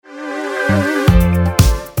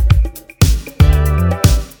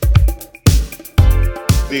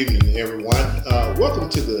Good evening, everyone. Welcome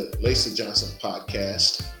to the Lacy Johnson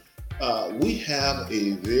podcast. We have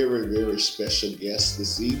a very, very special guest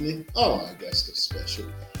this evening. All my guests are special.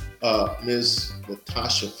 Ms.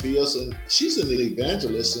 Latasha Fields, and she's an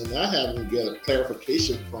evangelist, and I haven't get a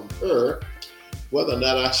clarification from her whether or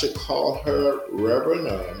not I should call her Reverend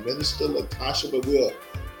or Minister Latasha, but we'll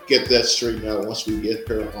get that straightened out once we get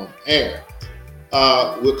her on air.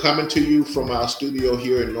 We're coming to you from our studio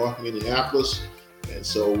here in North Minneapolis, and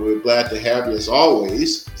so we're glad to have you as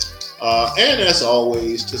always. And as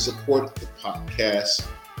always, to support the podcast,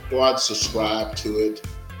 go out and subscribe to it.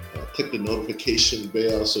 Click the notification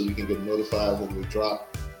bell so you can get notified when we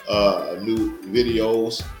drop new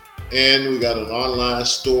videos. And we got an online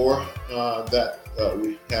store that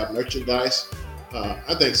we have merchandise.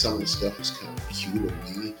 I think some of the stuff is kind of cute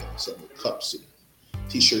and neat, some of the cups and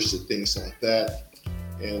t-shirts and things like that.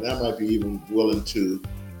 And I might be even willing to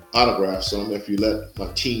autograph some if you let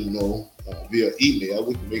my team know via email.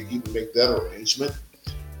 We can even make that arrangement.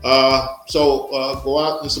 So go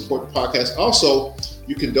out and support the podcast. Also,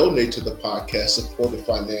 you can donate to the podcast, support it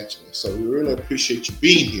financially. So we really appreciate you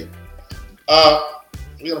being here. We're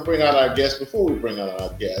going to bring out our guest. Before we bring out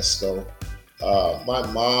our guest, though, my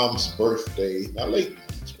mom's birthday, my late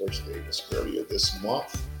mom's birthday, was earlier this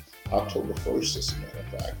month, October 1st, as a matter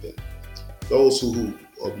of fact. And those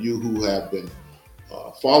of you who have been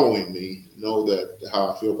following me know that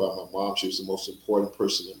how I feel about my mom. She was the most important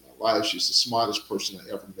person in my life. She's the smartest person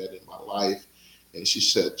I ever met in my life. And she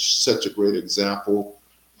set such a great example.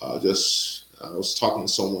 I was talking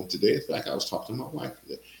to someone today. In fact, I was talking to my wife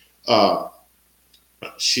today.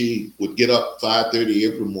 She would get up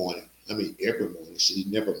 5:30 every morning. I mean, every morning. She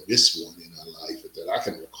never missed one in her life that I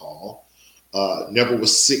can recall. Never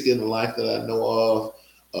was sick in the life that I know of.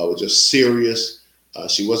 Was just serious.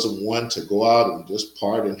 She wasn't one to go out and just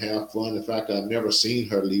party and have fun. In fact, I've never seen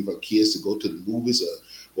her leave her kids to go to the movies or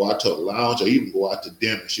go out to a lounge or even go out to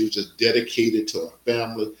dinner. She was just dedicated to her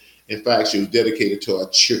family. In fact, she was dedicated to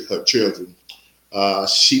her children.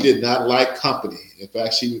 She did not like company. In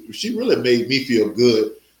fact, she really made me feel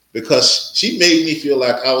good because she made me feel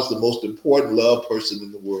like I was the most important loved person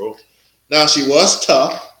in the world. Now, she was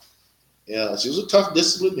tough. Yeah, she was a tough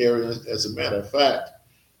disciplinarian, as a matter of fact.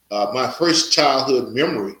 My first childhood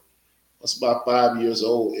memory was about 5 years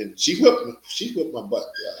old, and she whipped my butt.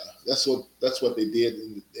 That's what they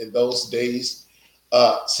did in those days.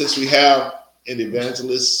 Since we have an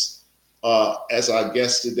evangelist as our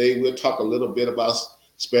guest today, we'll talk a little bit about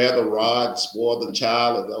spare the rod, spoil the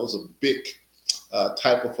child, and that was a big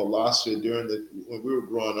type of philosophy when we were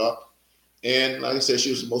growing up. And like I said, she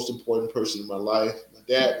was the most important person in my life. My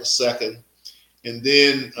dad was second, and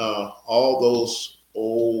then all those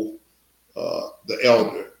the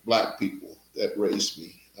elder Black people that raised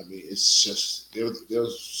me. I mean, it's just there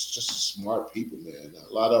was just smart people, man.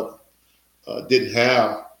 A lot of them didn't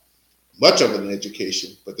have much of an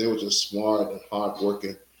education, but they were just smart and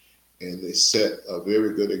hardworking, and they set a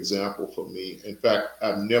very good example for me. In fact,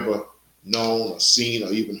 I've never known or seen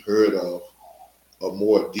or even heard of a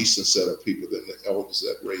more decent set of people than the elders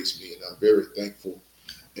that raised me, and I'm very thankful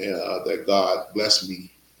that God blessed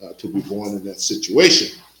me to be born in that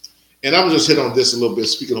situation. And I'm just hit on this a little bit.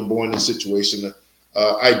 Speaking of born in a situation,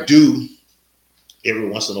 I do every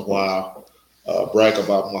once in a while brag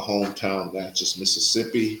about my hometown, Natchez,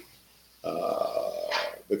 Mississippi,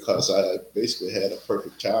 because I basically had a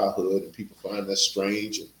perfect childhood, and people find that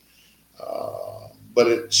strange. But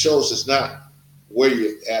it shows it's not where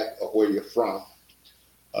you're at or where you're from.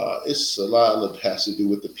 It's a lot of it has to do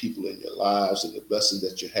with the people in your lives and the blessings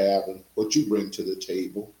that you have and what you bring to the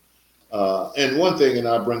table. And one thing, and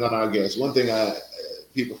I'll bring on our guests, one thing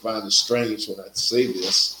people find it strange when I say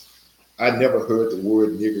this, I never heard the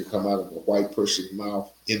word nigger come out of a white person's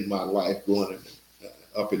mouth in my life growing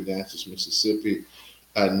up in Natchez, Mississippi.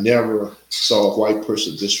 I never saw a white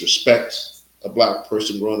person disrespect a Black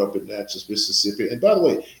person growing up in Natchez, Mississippi. And by the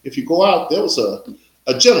way, if you go out, there was a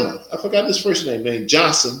gentleman, I forgot his first name, named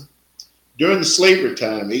Johnson, during the slavery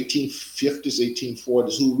time, 1850s,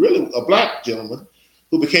 1840s, who really, a Black gentleman,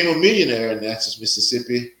 who became a millionaire in Natchez,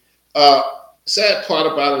 Mississippi. Sad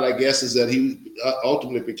part about it, I guess, is that he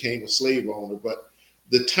ultimately became a slave owner, but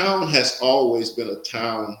the town has always been a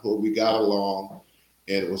town where we got along,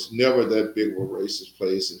 and it was never that big of a racist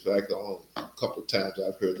place. In fact, the only couple of times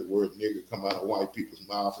I've heard the word nigger come out of white people's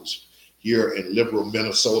mouths is here in liberal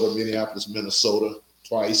Minnesota, Minneapolis, Minnesota,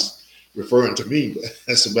 twice, referring to me, but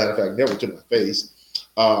as a matter of fact, never to my face.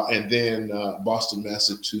 And then Boston,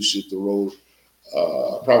 Massachusetts, the road,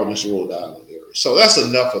 Providence, Rhode Island area. So that's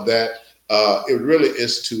enough of that. It really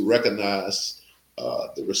is to recognize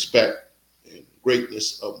the respect and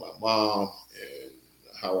greatness of my mom and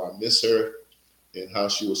how I miss her and how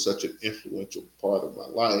she was such an influential part of my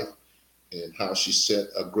life and how she set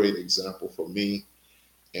a great example for me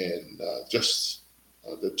and just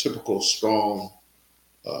the typical strong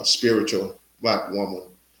spiritual black woman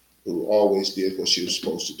who always did what she was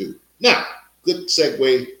supposed to do. Now, good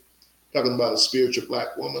segue talking about a spiritual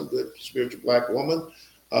black woman, good spiritual black woman.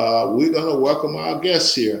 We're going to welcome our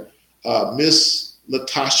guest here, Miss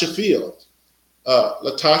Latasha Fields.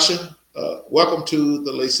 Latasha, welcome to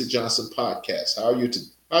the Lacy Johnson podcast. How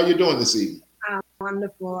are you doing this evening?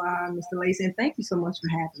 Wonderful, Mr. Lacy, and thank you so much for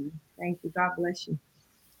having me. Thank you. God bless you.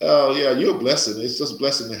 Oh, yeah, you're a blessing. It's just a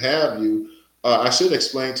blessing to have you. I should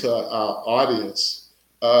explain to our audience,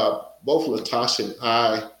 both Latasha and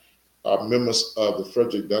I are members of the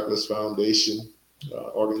Frederick Douglass Foundation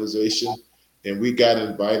organization, and we got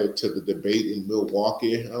invited to the debate in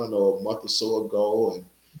Milwaukee, I don't know, a month or so ago, and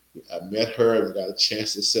I met her and we got a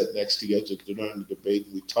chance to sit next to each other during the debate,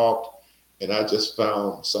 and we talked, and I just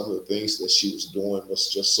found some of the things that she was doing was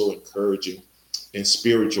just so encouraging and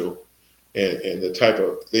spiritual and the type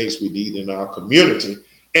of things we need in our community.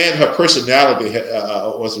 And her personality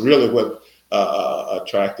was really what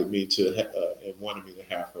attracted me to and wanted me to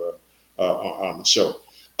have her on the show.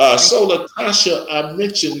 So, Latasha, I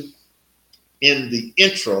mentioned in the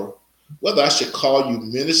intro whether I should call you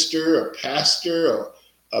minister or pastor or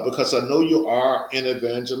because I know you are an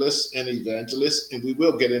evangelist, and we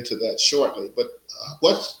will get into that shortly. But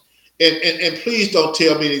what's and please don't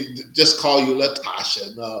tell me to just call you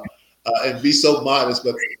Latasha, no, and be so modest.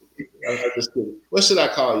 But I just kidding. What should I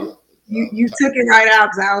call you? You took it right out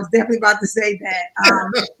because I was definitely about to say that.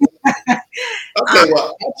 Okay,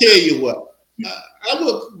 well, I'll tell you what. I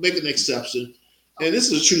will make an exception, and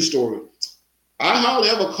this is a true story. I hardly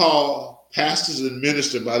ever call pastors and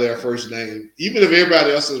ministers by their first name, even if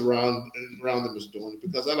everybody else is around them is doing it,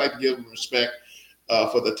 because I like to give them respect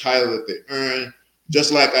for the title that they earn.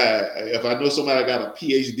 Just like if I know somebody got a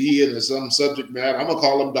PhD in some subject matter, I'm gonna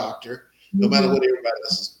call them doctor, no matter what everybody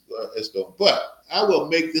else is doing. But I will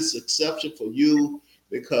make this exception for you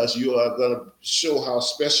because you are gonna show how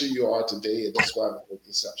special you are today, and that's why I make the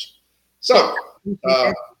exception. So.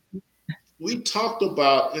 We talked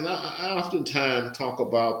about, and I oftentimes talk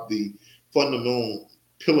about the fundamental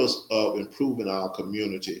pillars of improving our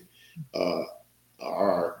community, uh,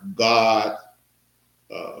 our God,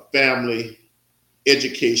 family,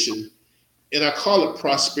 education, and I call it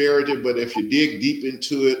prosperity. But if you dig deep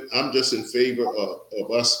into it, I'm just in favor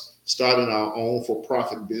of us starting our own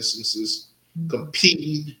for-profit businesses,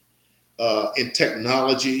 competing in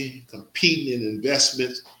technology, competing in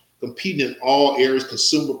investments, competing in all areas,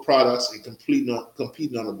 consumer products, and competing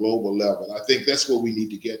on a global level. I think that's what we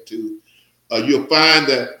need to get to. You'll find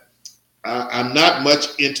that I'm not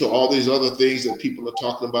much into all these other things that people are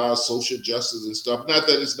talking about, social justice and stuff. Not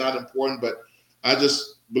that it's not important, but I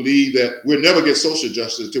just believe that we'll never get social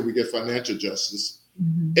justice until we get financial justice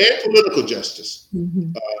and political justice.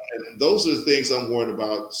 And those are the things I'm worried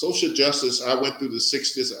about. Social justice, I went through the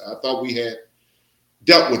 60s. I thought we had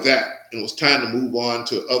dealt with that. And it was time to move on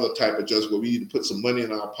to other type of justice where we need to put some money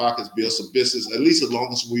in our pockets, build some business, at least as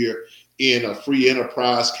long as we're in a free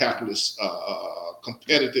enterprise, capitalist,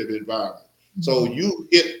 competitive environment. So you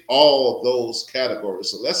hit all of those categories.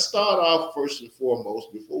 So let's start off first and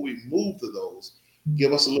foremost, before we move to those,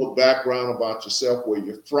 give us a little background about yourself, where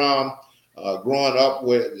you're from, growing up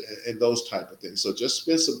with, and those type of things. So just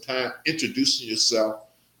spend some time introducing yourself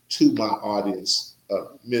to my audience,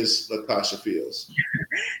 Ms. Latasha Fields.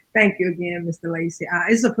 Thank you again, Mr. Lacy.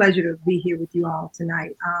 It's a pleasure to be here with you all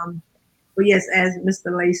tonight. But yes, as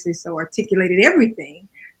Mr. Lacy so articulated everything,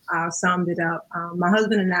 summed it up. My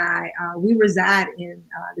husband and I, we reside in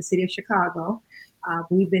the city of Chicago.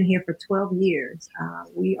 We've been here for 12 years.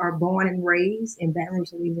 We are born and raised in Baton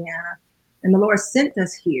Rouge, Louisiana. And the Lord sent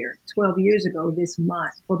us here 12 years ago this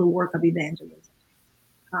month for the work of evangelism.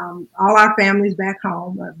 All our families back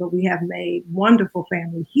home, but we have made wonderful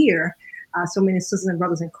family here. So many sisters and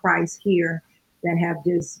brothers in Christ here that have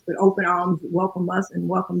just with open arms welcome us and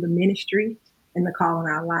welcome the ministry and the call in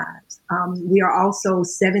our lives. We are also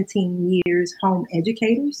 17 years home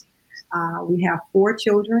educators. We have 4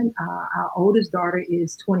 children. Our oldest daughter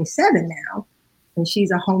is 27 now, and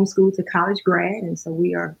she's a homeschool to college grad. And so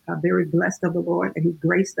we are very blessed of the Lord that He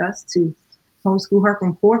graced us to homeschool her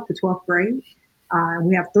from 4th to 12th grade.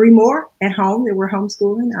 We have 3 more at home that we're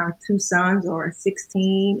homeschooling. Our 2 sons are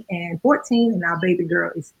 16 and 14, and our baby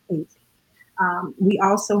girl is 8. We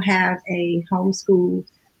also have a homeschool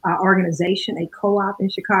organization, a co-op in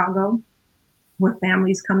Chicago, where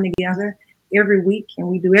families come together every week, and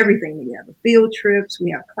we do everything together. Field trips,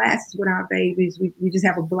 we have classes with our babies. We just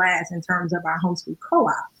have a blast in terms of our homeschool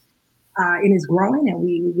co-op. It is growing, and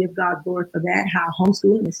we give God glory for that, how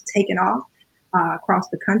homeschooling is taking off across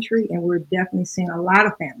the country, and we're definitely seeing a lot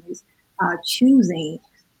of families choosing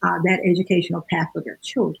that educational path for their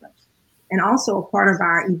children. And also a part of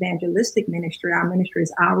our evangelistic ministry, our ministry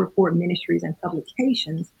is Our Report Ministries and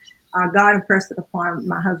Publications. God impressed it upon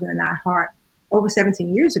my husband and I heart over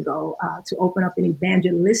 17 years ago to open up an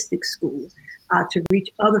evangelistic school to reach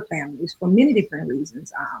other families for many different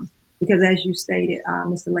reasons. Because as you stated,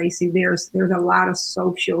 Mr. Lacy, there's a lot of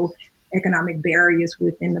social economic barriers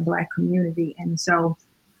within the Black community. And so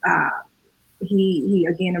he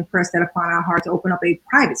again impressed that upon our heart to open up a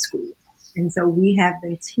private school. And so we have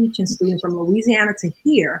been teaching students from Louisiana to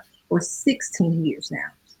here for 16 years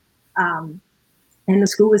now. And the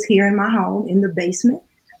school is here in my home in the basement.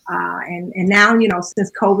 And now,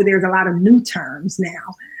 since COVID, there's a lot of new terms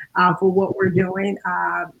now for what we're doing.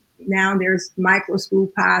 Now there's micro school,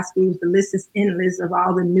 pi schools. The list is endless of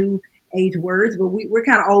all the new age words, but we're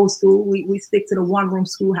kind of old school. We stick to the one room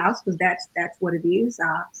schoolhouse because that's what it is.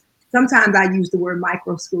 Sometimes I use the word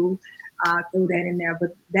micro school, throw that in there,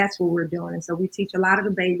 but that's what we're doing. And so we teach a lot of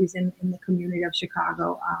the babies in the community of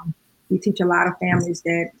Chicago. We teach a lot of families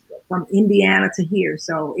that from Indiana to here.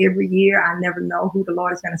 So every year I never know who the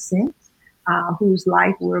Lord is going to send, whose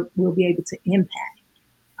life we'll be able to impact.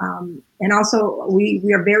 And also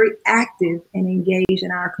we are very active and engaged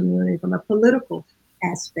in our community from a political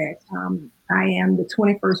aspect. I am the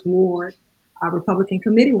 21st Ward Republican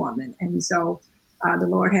committee woman. And so the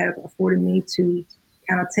Lord has afforded me to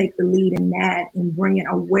kind of take the lead in that and bringing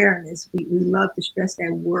awareness. We love to stress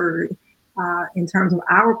that word in terms of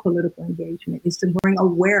our political engagement is to bring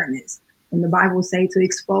awareness. And the Bible says to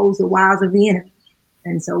expose the wiles of the enemy.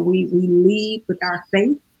 And so we lead with our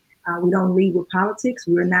faith. We don't lead with politics.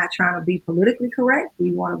 We're not trying to be politically correct.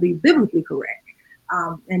 We want to be biblically correct.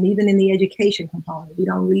 And even in the education component, we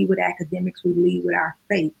don't lead with academics. We lead with our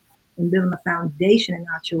faith and building a foundation in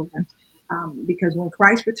our children. Because when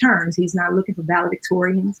Christ returns, he's not looking for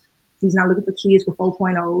valedictorians. He's not looking for kids with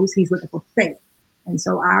 4.0s. He's looking for faith. And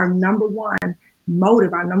so our number one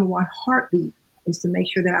motive, our number one heartbeat is to make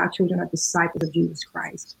sure that our children are disciples of Jesus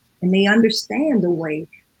Christ. And they understand the way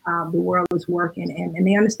the world is working, and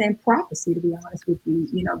they understand prophecy, to be honest with you,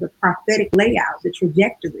 the prophetic layout, the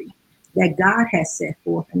trajectory that God has set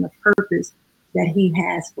forth and the purpose that he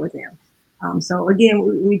has for them. So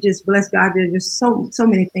again, we just bless God. There's just so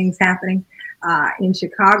many things happening in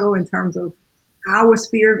Chicago in terms of our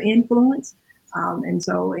sphere of influence. And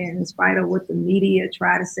so in spite of what the media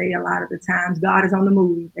try to say, a lot of the times God is on the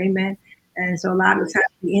move. Amen. And so a lot of the times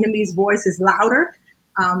the enemy's voice is louder.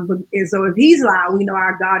 And so if he's loud, we know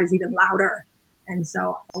our God is even louder. And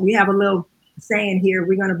so we have a little saying here,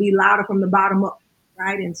 we're going to be louder from the bottom up,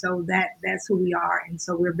 right? And so that's who we are. And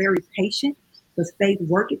so we're very patient because faith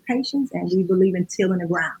worketh patience, and we believe in tilling the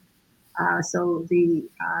ground. So the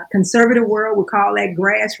conservative world would call that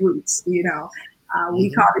grassroots, we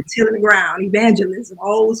call it tilling the ground, evangelism,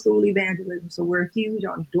 old school evangelism. So we're huge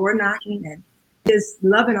on door knocking and just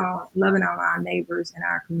loving on our neighbors and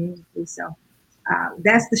our community. So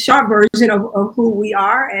that's the short version of who we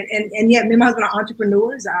are. And yet, me and my husband are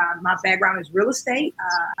entrepreneurs. My background is real estate.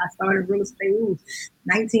 I started real estate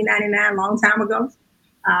 1999, long time ago.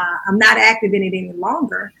 I'm not active in it any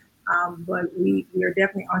longer, but we are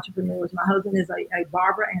definitely entrepreneurs. My husband is a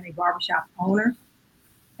barber and a barbershop owner,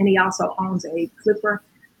 and he also owns a clipper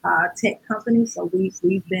tech company. So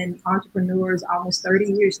we've been entrepreneurs almost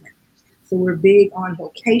 30 years now. So we're big on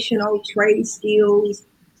vocational trade skills,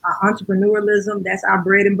 entrepreneurialism. That's our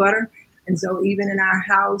bread and butter. And so even in our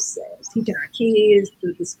house, teaching our kids,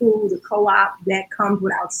 the school, the co-op, that comes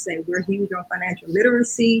without say. We're huge on financial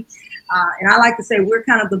literacy. And I like to say we're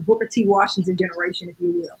kind of the Booker T. Washington generation, if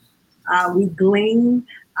you will. We glean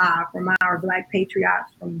from our Black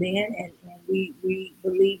patriots from then, and we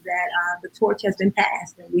believe that the torch has been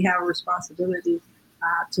passed, and we have a responsibility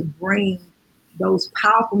to bring those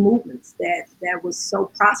powerful movements that was so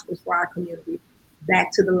prosperous for our community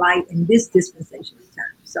back to the light in this dispensation of time.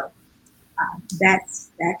 So that's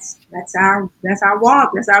our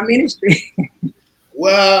walk. That's our ministry.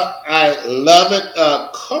 Well, I love it. A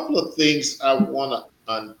couple of things I want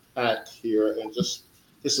to unpack here, and just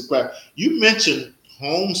a question. You mentioned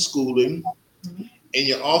homeschooling, and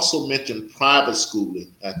you also mentioned private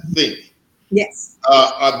schooling, I think. Yes.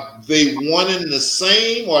 Are they one and the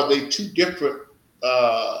same, or are they two different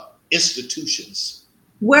institutions?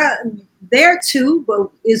 Well, there too,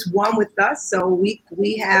 but is one with us. So we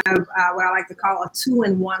have what I like to call a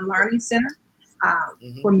 2-in-1 learning center.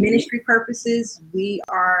 For ministry purposes, we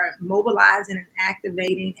are mobilizing and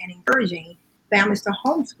activating and encouraging families to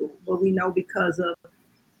homeschool. But we know because of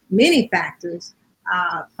many factors,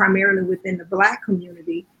 primarily within the Black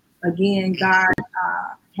community, again, God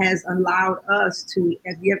has allowed us to,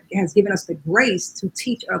 has given us the grace to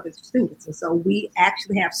teach other students. And so we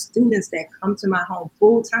actually have students that come to my home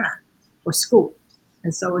full time for school.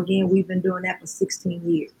 And so again, we've been doing that for 16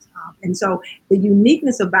 years. And so the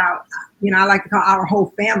uniqueness about, I like to call our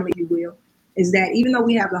whole family, if you will, is that even though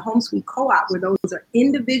we have the homeschool co-op, where those are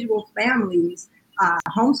individual families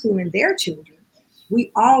homeschooling their children,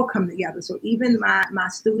 we all come together. So even my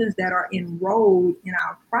students that are enrolled in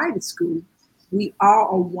our private school, we all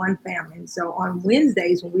are one family. And so on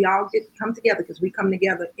Wednesdays, when we all come together, because we come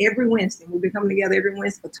together every Wednesday, we've been coming together every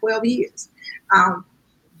Wednesday for 12 years.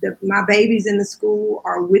 My babies in the school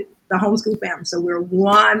are with the homeschool family. So we're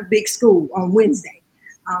one big school on Wednesday.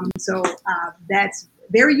 So that's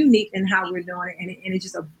very unique in how we're doing it. And it's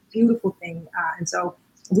just a beautiful thing. And so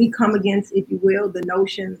we come against, if you will, the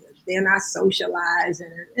notion that they're not socialized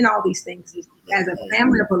and all these things. As a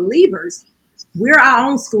family of believers, we're our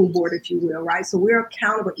own school board, if you will, right? So we're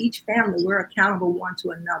accountable, each family, we're accountable one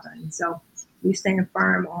to another. And so we stand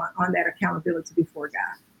firm on that accountability before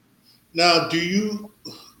God. Now,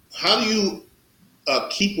 how do you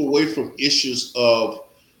keep away from issues of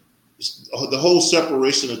the whole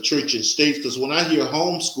separation of church and state? Because when I hear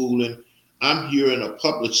homeschooling, I'm hearing a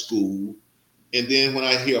public school. And then when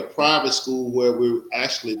I hear a private school where we're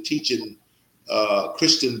actually teaching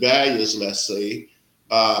Christian values, let's say,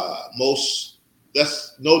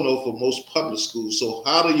 that's no for most public schools. So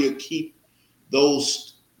how do you keep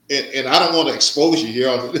those? And I don't want to expose you here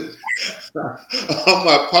on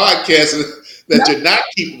my podcast that you're not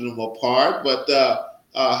keeping them apart. But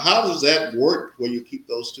how does that work where you keep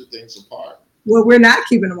those two things apart? Well, we're not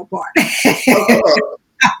keeping them apart.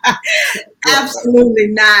 Absolutely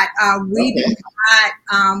not.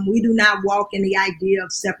 We do not walk in the idea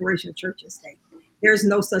of separation of church and state. There's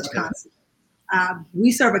no such concept.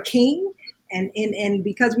 We serve a king, and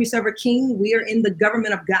because we serve a king, we are in the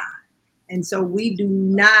government of God. And so we do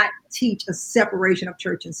not teach a separation of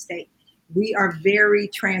church and state. We are very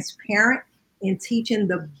transparent in teaching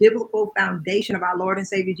the biblical foundation of our Lord and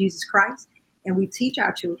Savior Jesus Christ. And we teach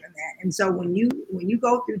our children that. And so when you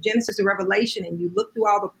go through Genesis to Revelation and you look through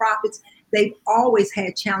all the prophets, they've always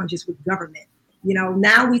had challenges with government.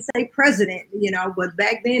 Now we say president, but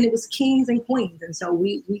back then it was kings and queens. And so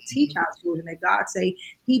we teach our children that God say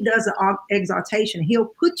he does an exaltation.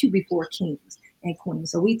 He'll put you before kings and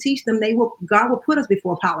queens. So we teach them God will put us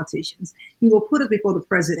before politicians. He will put us before the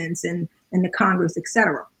presidents and the Congress,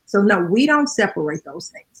 etc. So no, we don't separate those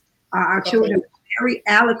things. Our children are very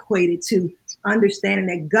allocated to understanding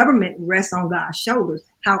that government rests on God's shoulders.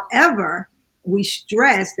 However, we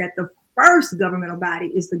stress that the first governmental body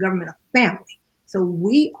is the government of family. So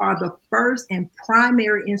we are the first and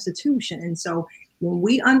primary institution. And so when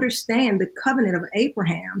we understand the covenant of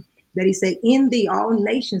Abraham, that he said, in thee all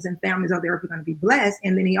nations and families of the earth are going to be blessed.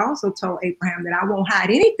 And then he also told Abraham that I won't hide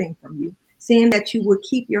anything from you, saying that you will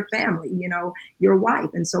keep your family, your wife.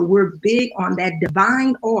 And so we're big on that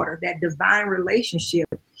divine order, that divine relationship,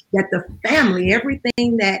 that the family,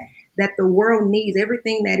 everything that the world needs,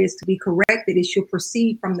 everything that is to be corrected, it should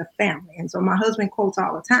proceed from the family. And so my husband quotes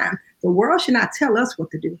all the time, the world should not tell us what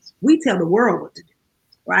to do. We tell the world what to do,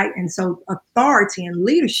 right? And so authority and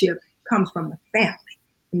leadership comes from the family.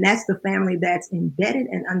 And that's the family that's embedded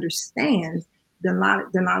and understands the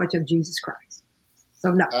knowledge of Jesus Christ.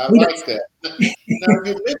 So no, I like that. Now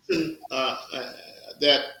you mentioned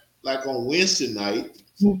that, like on Wednesday night,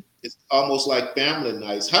 it's almost like family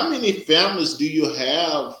nights. How many families do you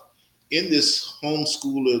have in this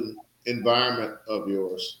homeschooling environment of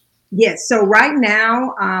yours? Yes. So right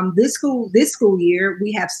now, this school year,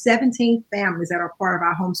 we have 17 families that are part of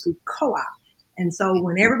our homeschool co-op. And so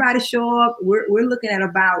when everybody show up, we're looking at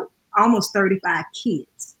about almost 35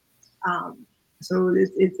 kids. So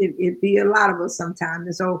it be a lot of us sometimes.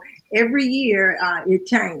 And so every year it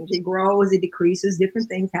changes, it grows, it decreases, different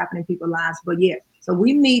things happen in people's lives. But yeah, so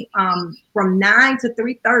we meet from 9 to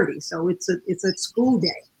 3:30. So it's a school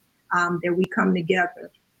day that we come together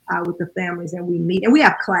with the families and we meet, and we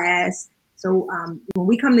have class. So when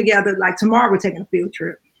we come together, like tomorrow we're taking a field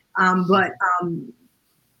trip, but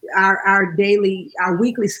our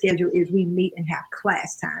weekly schedule is we meet and have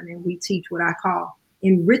class time, and we teach what I call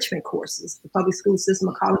enrichment courses. The public school system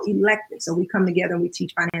will call it elective. So we come together and we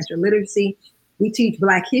teach financial literacy. We teach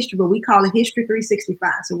Black history, but we call it History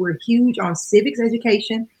 365. So we're huge on civics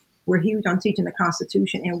education. We're huge on teaching the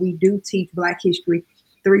Constitution, and we do teach Black history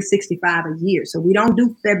 365 a year. So we don't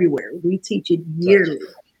do February. We teach it yearly.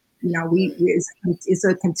 You know, it's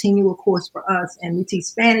a continual course for us, and we teach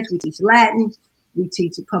Spanish, we teach Latin, we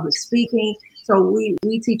teach public speaking. So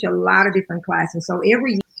we teach a lot of different classes. So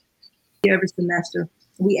every year, every semester,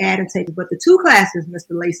 we add and take it. But the two classes,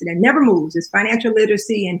 Mr. Lacy, that never moves is financial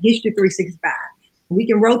literacy and history 365. We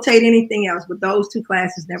can rotate anything else, but those two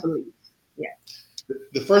classes never leave. Yeah.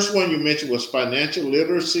 The first one you mentioned was financial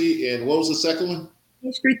literacy, and what was the second one?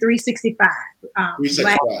 History 365.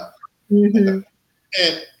 365. Mm-hmm.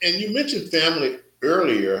 And you mentioned family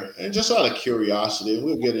earlier, and just out of curiosity, and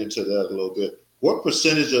we'll get into that a little bit. What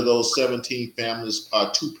percentage of those 17 families are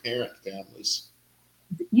two-parent families?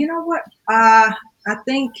 You know what? I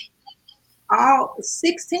think all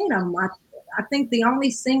 16 of them. I think the only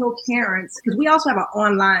single parents, because we also have an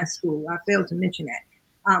online school. I failed to mention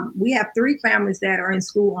that. We have 3 families that are in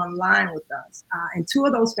school online with us. And 2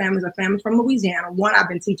 of those families are families from Louisiana. One I've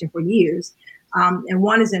been teaching for years, and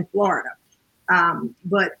one is in Florida.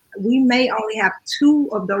 But we may only have 2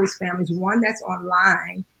 of those families, one that's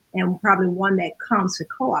online and probably one that comes to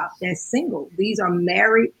co-op that's single. These are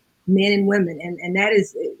married men and women. And that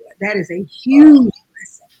is a huge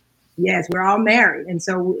blessing. Yes, we're all married. And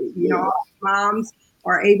so, you know, all moms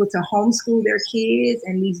are able to homeschool their kids,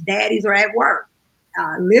 and these daddies are at work.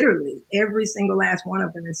 Literally every single last one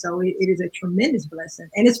of them. And so it is a tremendous blessing.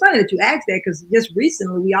 And it's funny that you asked that, because just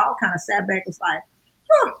recently we all kind of sat back and was like,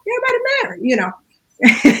 everybody married, you know.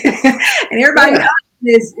 And everybody else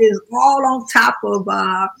is all on top of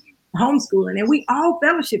homeschooling, and we all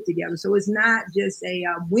fellowship together. So it's not just a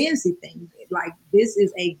Wednesday thing. Like, this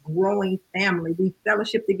is a growing family. We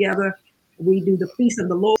fellowship together. We do the feast of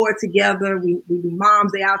the Lord together. We do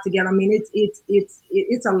Mom's Day out together. I mean,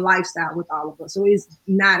 it's a lifestyle with all of us. So it's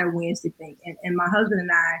not a Wednesday thing. And my husband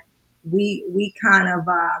and I, we kind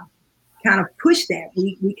of push that.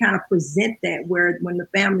 We kind of present that, where when the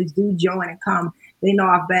families do join and come, they know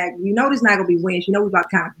our back. You know, there's not gonna be wins. You know, we're about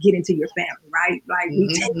to kind of get into your family, right? Like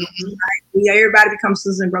everybody becomes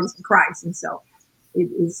sisters and brothers in Christ, and so it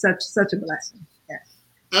is such a blessing. Yeah.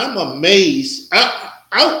 I'm amazed.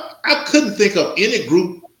 I couldn't think of any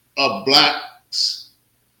group of blacks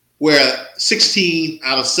where 16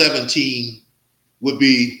 out of 17 would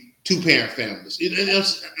be two-parent families, and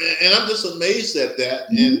I'm just amazed at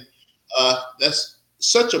that. Mm-hmm. And that's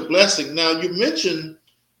such a blessing. Now, you mentioned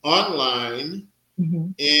online, mm-hmm.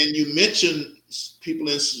 and you mentioned people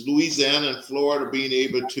in Louisiana and Florida being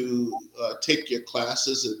able to take your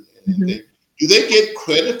classes. And mm-hmm. Do they get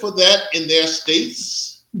credit for that in their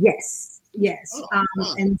states? Yes.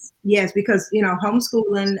 And yes, because, you know,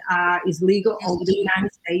 homeschooling is legal over the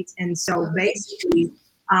United States. And so basically,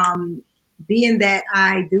 being that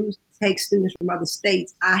I do take students from other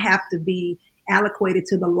states, I have to be allocated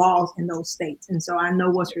to the laws in those states. And so I know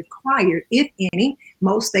what's required, if any.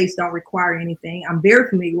 Most states don't require anything. I'm very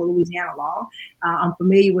familiar with Louisiana law. I'm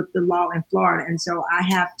familiar with the law in Florida. And so I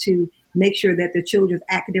have to make sure that the children's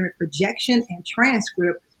academic projection and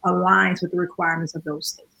transcript aligns with the requirements of those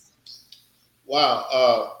states.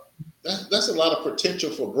 Wow. That's a lot of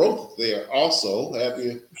potential for growth there also. Have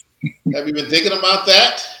you been thinking about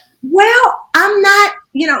that? Well, I'm not,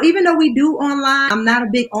 you know, even though we do online, I'm not a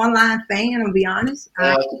big online fan, I'll be honest.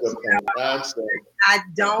 I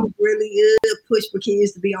don't really push for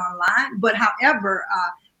kids to be online. But however,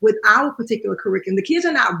 with our particular curriculum, the kids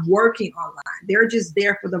are not working online. They're just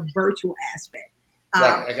there for the virtual aspect.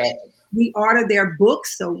 Right, I got you. We order their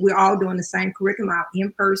books, so we're all doing the same curriculum. Our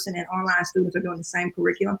in-person and online students are doing the same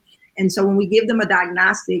curriculum. And so when we give them a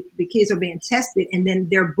diagnostic, the kids are being tested, and then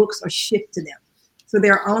their books are shipped to them. So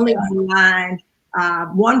they're only online.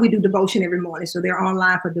 We do devotion every morning. So they're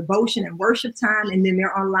online for devotion and worship time, and then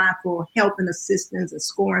they're online for help and assistance and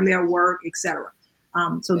scoring their work, etc.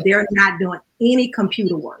 So they're not doing any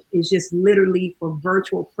computer work. It's just literally for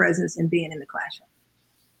virtual presence and being in the classroom.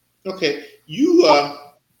 Okay, you're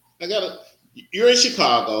in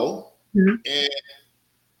Chicago, mm-hmm. and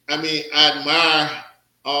I mean, I admire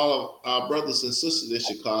all of our brothers and sisters in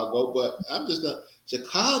Chicago, but I'm just not.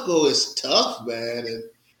 Chicago is tough, man, and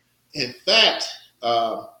in fact,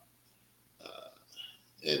 and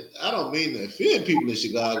I don't mean to offend people in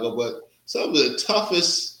Chicago, but some of the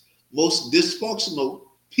toughest, most dysfunctional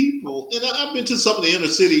people, and I've been to some of the inner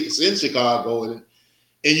cities in Chicago, and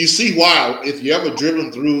you see why. If you ever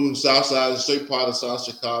driven through South Side, the straight part of South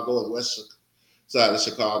Chicago and West Side of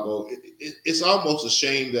Chicago, it's almost a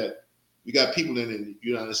shame that we got people in the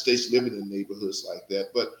United States living in neighborhoods like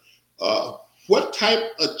that. But what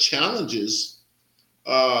type of challenges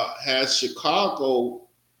has Chicago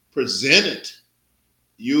presented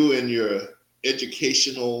you in your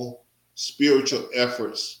educational spiritual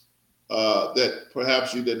efforts that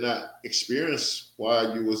perhaps you did not experience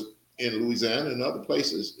while you was in Louisiana and other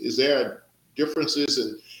places? Is there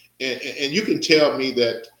differences? And you can tell me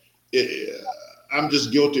that it, I'm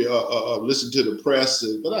just guilty of listening to the press,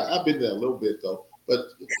 but I've been there a little bit though. But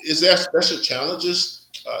is there special challenges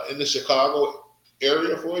in the Chicago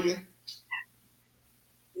area for you?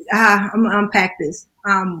 I'm gonna unpack this.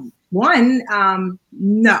 One,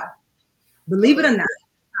 no, believe it or Okay.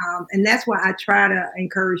 not, and that's why I try to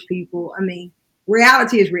encourage people. I mean,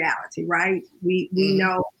 reality is reality, right? We Hmm.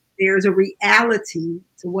 know there's a reality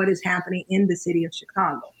to what is happening in the city of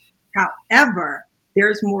Chicago. However,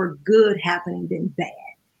 there's more good happening than bad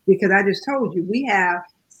because I just told you we have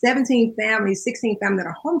 17 families, 16 families that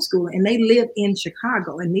are homeschooling and they live in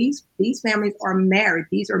Chicago. And these families are married.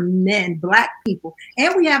 These are men, black people,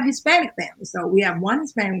 and we have Hispanic families. So we have one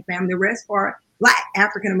Hispanic family, the rest are Black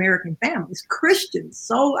African American families, Christians,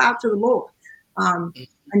 sold out to the Lord. Um,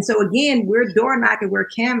 and so again, we're door knocking, we're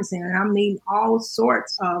canvassing, and I mean all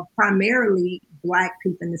sorts of primarily Black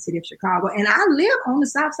people in the city of Chicago. And I live on the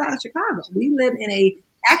south side of Chicago. We live in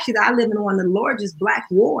actually, I live in one of the largest Black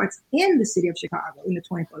wards in the city of Chicago, in the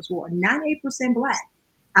 21st ward, 98% Black.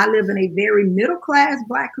 I live in a very middle class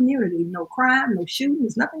Black community, no crime, no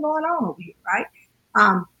shootings, nothing going on over here, right?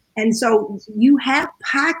 And so you have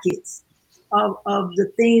pockets of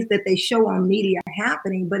the things that they show on media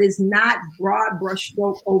happening, but it's not broad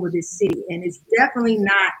brushstroke over this city. And it's definitely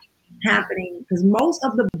not happening because most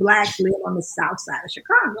of the Blacks live on the south side of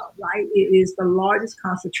Chicago, right? It is the largest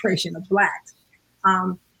concentration of Blacks.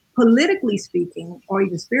 Um, Politically speaking, or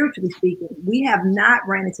even spiritually speaking, we have not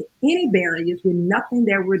ran into any barriers with nothing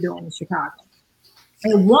that we're doing in Chicago.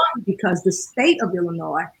 And one, because the state of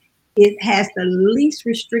Illinois, it has the least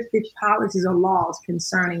restrictive policies or laws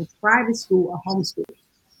concerning private school or homeschool.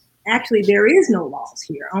 Actually, there is no laws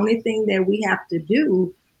here. Only thing that we have to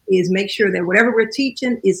do is make sure that whatever we're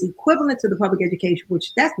teaching is equivalent to the public education,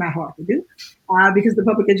 which that's not hard to do because the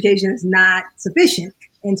public education is not sufficient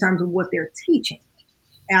in terms of what they're teaching.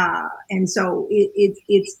 And so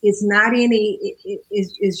it's not any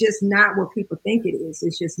it's just not what people think it is.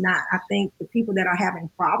 It's just not. I think the people that are having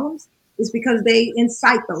problems is because they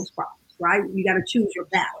incite those problems, right? You got to choose your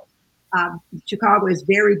battle. Chicago is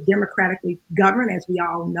very democratically governed, as we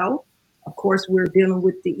all know. Of course, we're dealing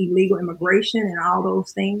with the illegal immigration and all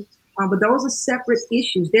those things, but those are separate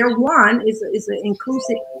issues. They're one is an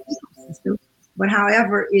inclusive ecosystem, but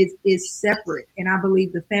however, it is separate. And I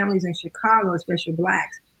believe the families in Chicago, especially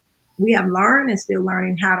Blacks, we have learned and still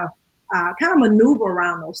learning how to kind of maneuver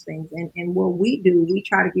around those things. And what we do, we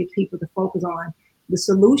try to get people to focus on the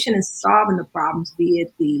solution and solving the problems, be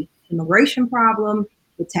it the immigration problem,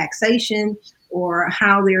 the taxation, or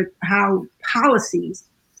how policies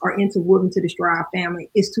are interwoven to destroy our family,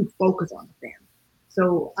 is to focus on the family.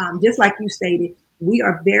 So just like you stated, we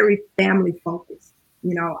are very family focused.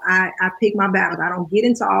 You know, I pick my battles. I don't get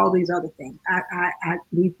into all these other things.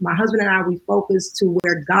 My husband and I, we focus to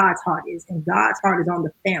where God's heart is, and God's heart is on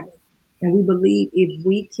the family. And we believe if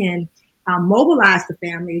we can mobilize the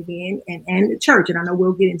family again and the church, and I know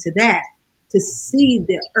we'll get into that, to see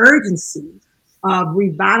the urgency of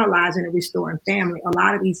revitalizing and restoring family, a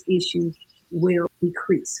lot of these issues will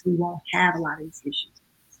decrease. We won't have a lot of these issues.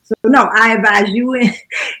 So no, I advise you and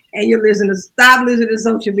your listeners stop listening to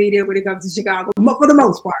social media when it comes to Chicago for the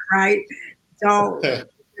most part, right? So,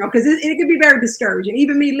 because it can be very discouraging.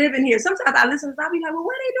 Even me living here, sometimes I listen, I'll be like, well,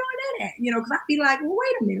 where are they doing that at? You know, because I'll be like, well,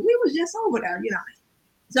 wait a minute, we was just over there, you know.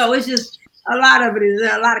 So it's just a lot of it is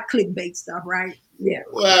a lot of clickbait stuff, right? Yeah.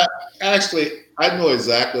 Well, actually, I know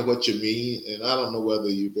exactly what you mean, and I don't know whether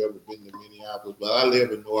you've ever been to Minneapolis, but I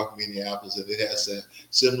live in North Minneapolis, and it has a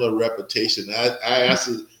similar reputation.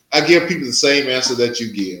 I give people the same answer that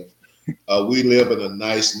you give. We live in a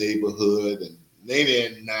nice neighborhood, and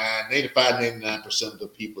 99% of the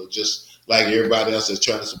people are just like everybody else that's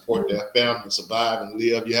trying to support their family and survive and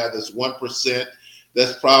live. You have this 1%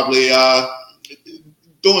 that's probably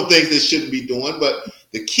doing things they shouldn't be doing. But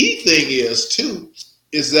the key thing is too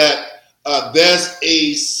is that there's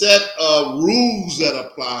a set of rules that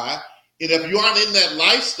apply. And if you aren't in that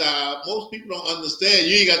lifestyle, most people don't understand.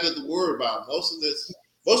 You ain't got nothing to worry about. Most of it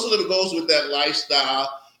goes with that lifestyle.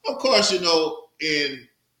 Of course, you know, in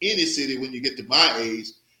any city, when you get to my age,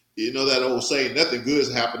 you know that old saying, nothing good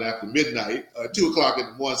has happened after midnight, 2 o'clock in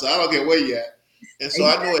the morning. So I don't care where you at. And so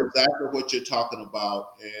I know exactly what you're talking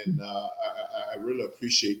about, and I really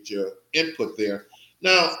appreciate your input there.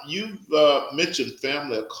 Now, you've mentioned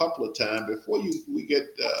family a couple of times. Before we get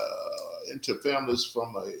into families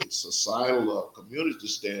from a societal or community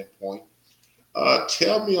standpoint,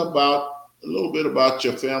 tell me about a little bit about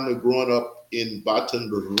your family growing up in Baton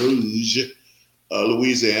Rouge,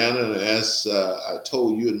 Louisiana. And as I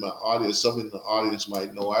told you in my audience, some in the audience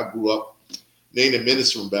might know, I grew up native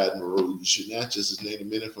minutes from Baton Rouge, not just as native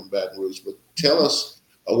minute from Baton Rouge, but tell us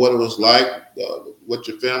what it was like, what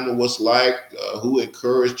your family was like, who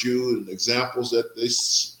encouraged you, and examples that they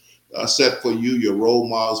set for you, your role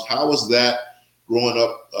models. How was that growing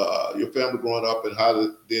up, your family growing up, and how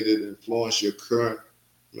did it influence your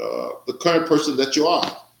the current person that you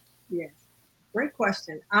are? Yes, great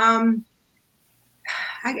question. I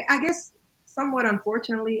guess somewhat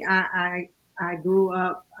unfortunately, I grew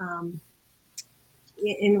up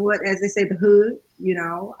in what, as they say, the hood.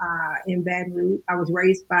 In Baton Rouge. I was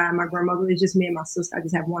raised by my grandmother. It's just me and my sister. I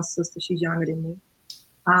just have one sister. She's younger than me.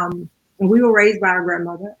 And we were raised by our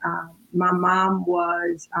grandmother. My mom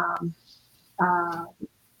was uh,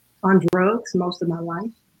 on drugs most of my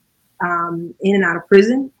life, in and out of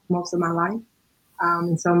prison most of my life.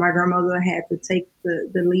 And so my grandmother had to take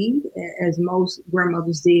the lead, as most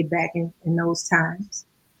grandmothers did back in those times.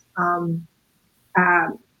 Um, uh,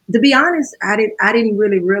 to be honest, I didn't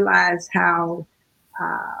really realize how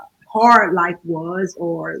hard life was,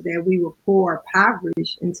 or that we were poor or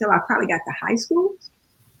impoverished, until I probably got to high school.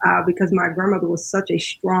 Because my grandmother was such a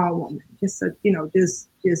strong woman, just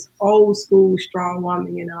old school strong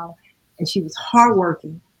woman, and she was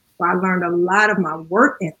hardworking. So I learned a lot of my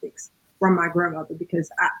work ethics from my grandmother, because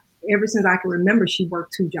ever since I can remember, she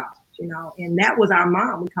worked two jobs, and that was our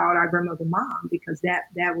mom. We called our grandmother mom, because that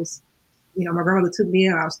was, my grandmother took me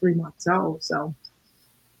in when I was 3 months old. So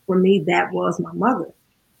for me, that was my mother.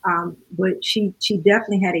 But she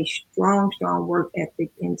definitely had a strong work ethic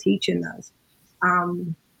in teaching us.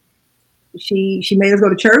 Um, she made us go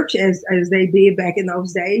to church, as they did back in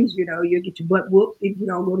those days. You get your butt whooped if you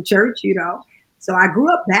don't go to church. So I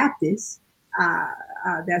grew up Baptist.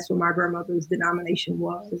 That's what my grandmother's denomination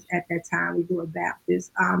was at that time. We grew up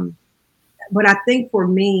Baptist. But I think for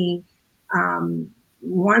me,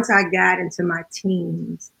 once I got into my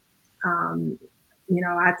teens, um,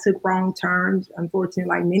 I took wrong turns, unfortunately,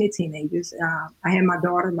 like many teenagers. I had my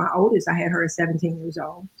daughter, my oldest, I had her at 17 years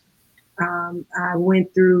old. I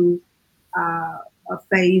went through uh, a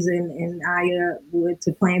phase, and I went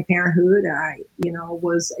to Planned Parenthood. I,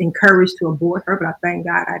 was encouraged to abort her, but I thank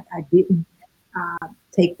God I didn't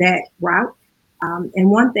take that route. And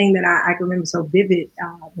one thing that I can remember so vivid,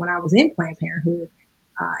 when I was in Planned Parenthood,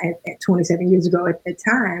 at 27 years ago at that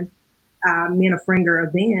time, me and a friend girl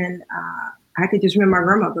then, I could just remember my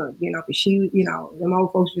grandmother, because she, them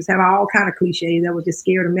old folks just have all kind of cliches that would just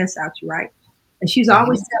scare the mess out you, right? And she's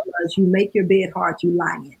always Mm-hmm. telling us, you make your bed hard, you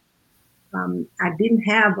lie in. I didn't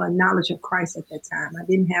have a knowledge of Christ at that time. I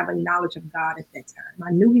didn't have a knowledge of God at that time.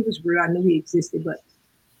 I knew he was real. I knew he existed, but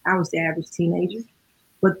I was the average teenager.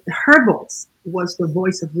 But her voice was the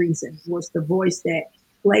voice of reason, was the voice that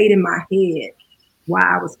played in my head while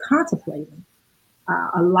I was contemplating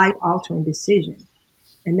a life altering decision.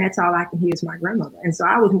 And that's all I can hear is my grandmother. And so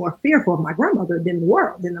I was more fearful of my grandmother than the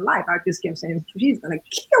world, than the life. I just kept saying, she's going to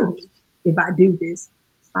kill me if I do this.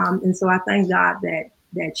 And so I thank God that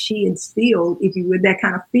she instilled, if you would, that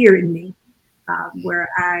kind of fear in me, where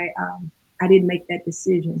I didn't make that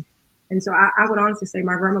decision. And so I would honestly say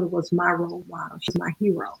my grandmother was my role model. She's my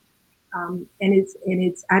hero. And it's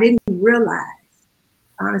I didn't realize,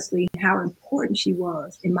 honestly, how important she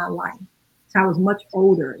was in my life. So I was much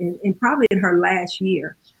older, and probably in her last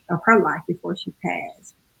year of her life before she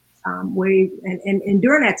passed. And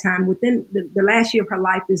during that time, within the last year of her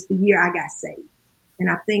life, is the year I got saved.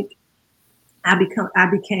 And I think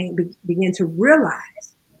began to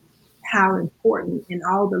realize how important, and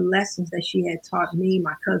all the lessons that she had taught me,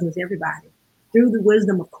 my cousins, everybody, through the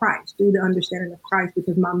wisdom of Christ, through the understanding of Christ,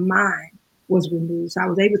 because my mind was renewed. So I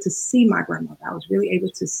was able to see my grandmother. I was really able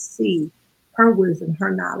to see her wisdom,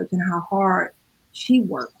 her knowledge, and how hard she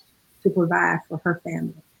worked to provide for her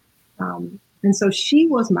family. And so she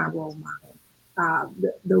was my role model.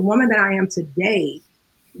 The woman that I am today,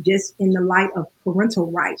 just in the light of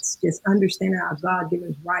parental rights, just understanding our God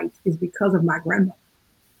given rights, is because of my grandmother.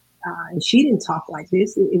 And she didn't talk like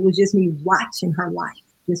this. It was just me watching her life,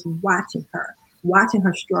 just watching her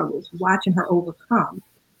struggles, watching her overcome.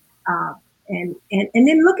 Uh, and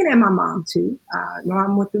then looking at my mom too. My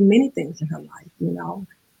mom went through many things in her life, to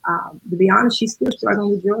be honest, she's still struggling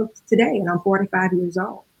with drugs today, and I'm 45 years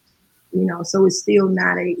old. So it's still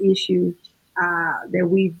not a issue that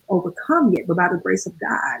we've overcome yet. But by the grace of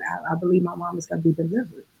God, I believe my mom is going to be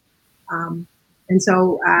delivered. Um, and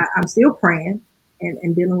so I'm still praying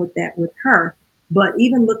and dealing with that with her. But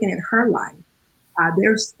even looking at her life,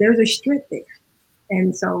 there's a strength there.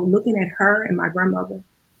 And so looking at her and my grandmother,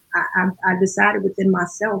 I decided within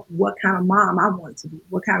myself what kind of mom I wanted to be,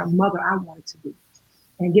 what kind of mother I wanted to be.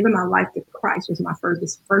 And giving my life to Christ was my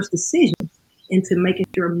first decision into making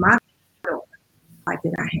sure my life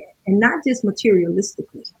that I had, and not just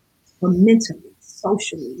materialistically, but mentally,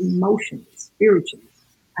 socially, emotionally, spiritually.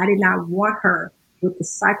 I did not want her with the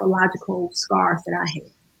psychological scars that I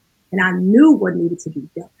had. And I knew what needed to be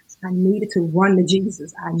done. I needed to run to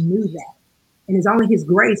Jesus. I knew that. And it's only his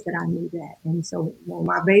grace that I knew that. And so when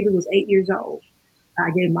my baby was 8 years old,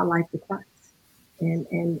 I gave my life to Christ. And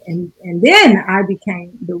then I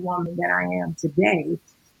became the woman that I am today,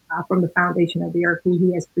 from the foundation of the earth, who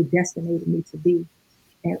he has predestinated me to be.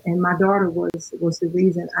 And my daughter was the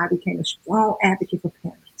reason I became a strong advocate for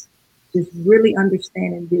parents. Just really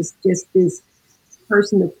understanding this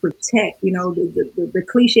person to protect. The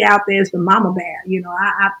cliche out there is the mama bear.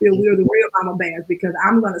 I feel we're the real mama bears because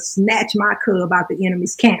I'm going to snatch my cub out the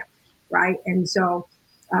enemy's camp, right? And so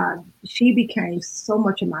she became so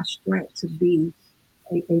much of my strength to be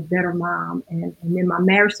a better mom. And then my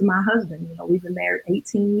marriage to my husband, we've been married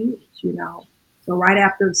 18 years. So right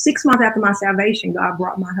after 6 months after my salvation, God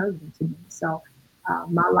brought my husband to me. So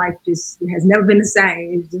my life just has never been the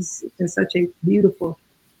same. It's been such a beautiful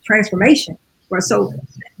transformation. So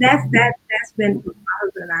that's been my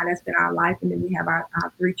husband and I. That's been our life, and then we have our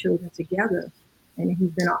 3 children together. And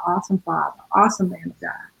he's been an awesome father, awesome man of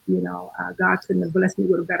God. God couldn't have blessed me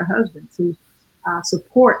with a better husband to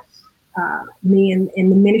support me in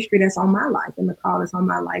the ministry that's on my life and the call that's on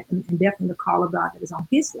my life, and definitely the call of God that is on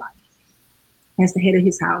his life as the head of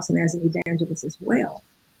his house and as an evangelist as well.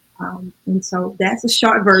 And so that's a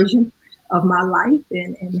short version of my life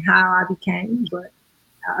and how I became. But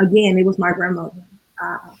again, it was my grandmother.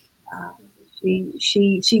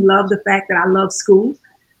 She loved the fact that I loved school.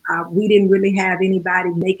 We didn't really have anybody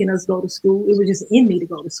making us go to school. It was just in me to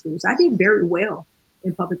go to school. So I did very well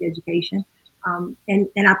in public education. And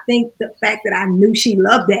I think the fact that I knew she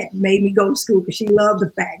loved that made me go to school, because she loved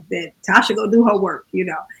the fact that Tasha go do her work,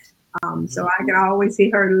 So I could always see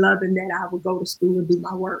her loving that I would go to school and do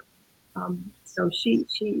my work. So she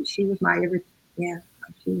was my everything. Yeah,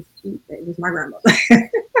 it was my grandmother.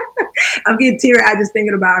 I'm getting teary-eyed just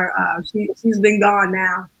thinking about her. She's been gone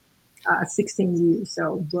now 16 years.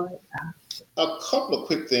 So, but a couple of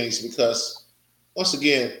quick things, because once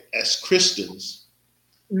again, as Christians,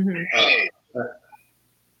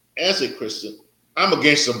 as a Christian, I'm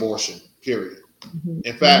against abortion. Period.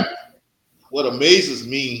 In fact, what amazes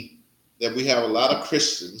me that we have a lot of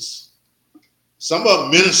Christians, some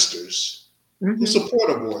of ministers, who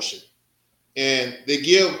support abortion, and they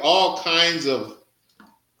give all kinds of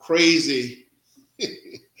crazy,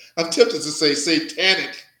 I'm tempted to say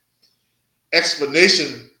satanic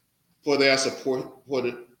explanation for their support for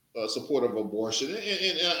the support of abortion.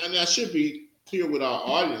 And I should be clear with our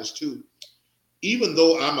audience too. Even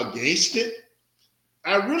though I'm against it,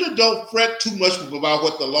 I really don't fret too much about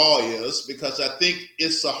what the law is, because I think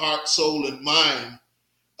it's a heart, soul, and mind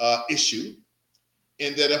issue.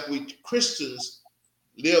 And that if we Christians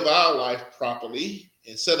live our life properly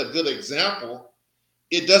and set a good example,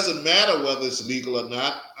 it doesn't matter whether it's legal or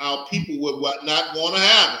not. Our people would not want to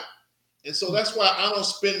have it. And so that's why I don't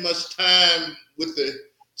spend much time with the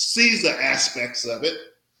Caesar aspects of it.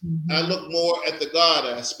 I look more at the God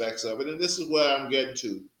aspects of it. And this is where I'm getting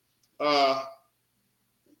to.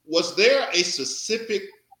 Was there a specific,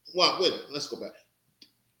 let's go back.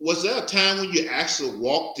 Was there a time when you actually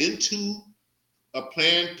walked into a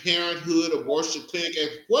Planned Parenthood abortion clinic? At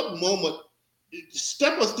what moment?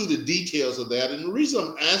 Step us through the details of that. And the reason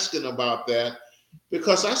I'm asking about that,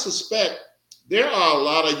 because I suspect there are a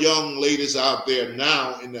lot of young ladies out there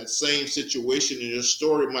now in that same situation, and your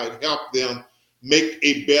story might help them make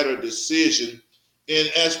a better decision. And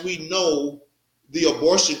as we know, the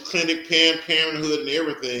abortion clinic, Planned Parenthood, and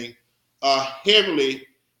everything are heavily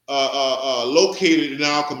located in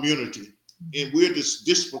our community, and we're just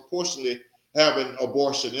disproportionately having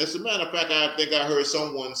abortion. As a matter of fact, I think I heard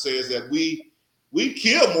someone says that we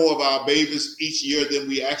kill more of our babies each year than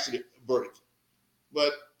we actually birth.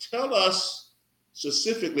 But tell us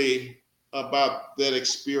specifically about that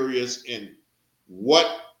experience and what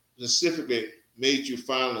specifically made you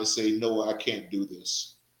finally say, no, I can't do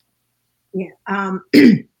this. Yeah.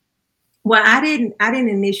 Well, I didn't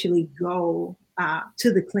initially go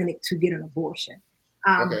to the clinic to get an abortion.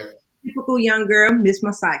 Okay. Typical young girl, missed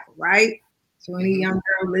my cycle, right? So any young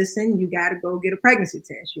girl, listen, you got to go get a pregnancy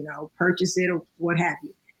test, purchase it or what have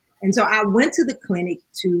you. And so I went to the clinic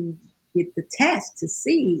to get the test to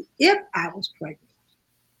see if I was pregnant.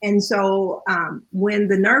 And so when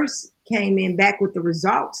the nurse came in back with the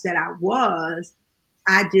results that I was,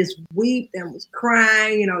 I just wept and was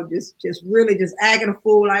crying, just really just acting a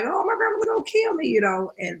fool, like, oh, my grandma's gonna kill me,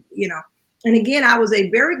 and again, I was a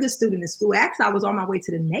very good student in school. Actually, I was on my way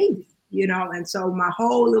to the Navy, and so my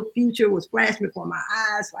whole little future was flashing before my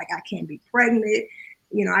eyes, like I can't be pregnant,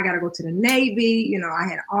 I got to go to the Navy, I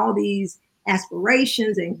had all these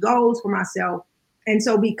aspirations and goals for myself. And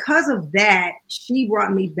so because of that, she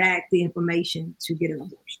brought me back the information to get an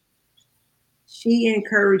abortion. She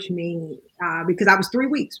encouraged me because I was 3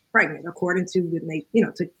 weeks pregnant, according to the,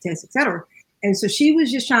 took tests, etc. And so she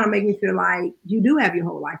was just trying to make me feel like you do have your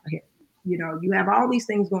whole life ahead. You have all these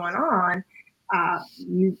things going on.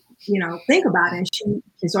 Think about it.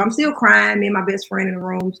 And so I'm still crying. Me and my best friend in the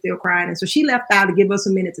room still crying. And so she left out to give us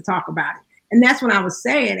a minute to talk about it. And that's when I was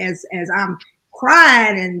saying, as I'm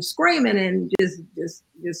crying and screaming and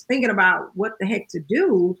just thinking about what the heck to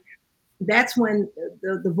do, that's when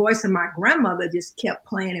the voice of my grandmother just kept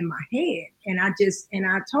playing in my head. And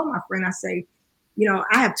I told my friend, I say,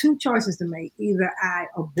 I have two choices to make. Either I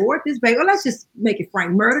abort this baby, or let's just make it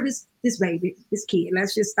frank, murder this baby, this kid.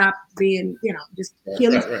 Let's just stop being, just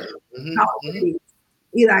kill this baby. Mm-hmm.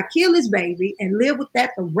 Either I kill this baby and live with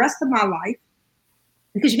that the rest of my life,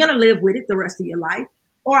 because you're going to live with it the rest of your life,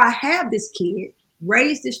 or I have this kid,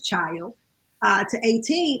 raise this child to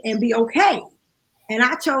 18 and be okay. And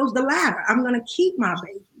I chose the latter. I'm going to keep my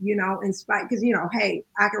baby, in spite, because, hey,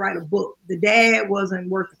 I could write a book. The dad wasn't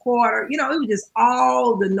worth a quarter. It was just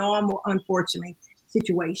all the normal, unfortunate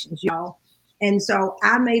situations, y'all. And so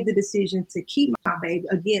I made the decision to keep my baby.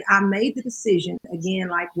 Again, I made the decision, again,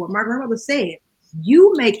 like what my grandmother said,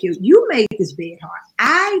 you made this bed hard.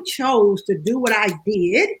 I chose to do what I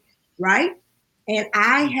did, right? And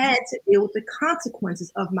I had to deal with the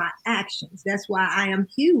consequences of my actions. That's why I am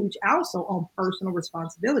huge also on personal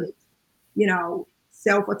responsibility,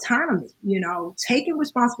 self-autonomy, taking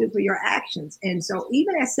responsibility for your actions. And so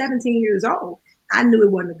even at 17 years old, I knew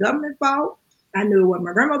it wasn't the government's fault. I knew it wasn't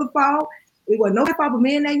my grandmother's fault. It wasn't nobody's fault but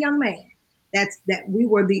me and that young man. That we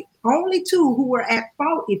were the only two who were at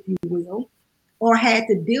fault, if you will, or had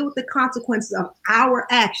to deal with the consequences of our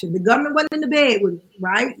action. The government wasn't in the bed with me,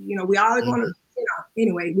 right? We always want to,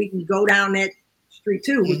 anyway, we can go down that street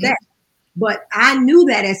too with that. But I knew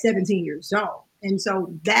that at 17 years old. And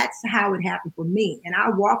so that's how it happened for me. And I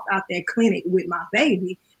walked out that clinic with my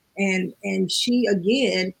baby, and she,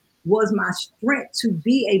 again, was my strength to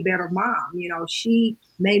be a better mom. She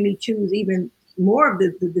made me choose even more of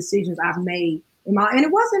the decisions I've made in my, and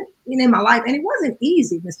it wasn't in my life, and it wasn't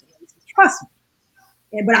easy, Mr. Lacy, trust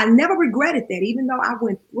me. But I never regretted that, even though I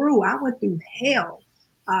went through hell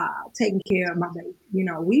taking care of my baby.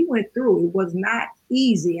 We went through, it was not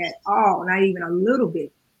easy at all, not even a little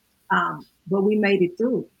bit. But we made it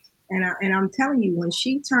through. And I'm telling you, when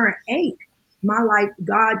she turned 8, my life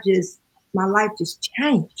just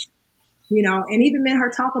changed. And even men her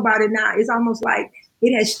talk about it now, it's almost like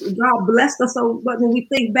God blessed us. So, but when we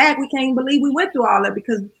think back, we can't believe we went through all that,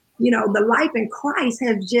 because the life in Christ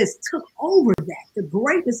has just took over that. The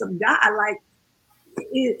greatness of God, like,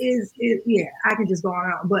 yeah, I can just go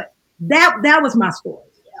on. But that was my story.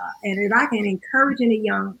 And if I can encourage any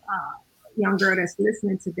young girl that's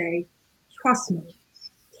listening today, trust me,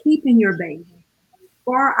 keeping your baby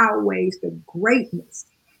far outweighs the greatness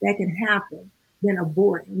that can happen than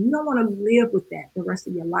aborting. You don't want to live with that the rest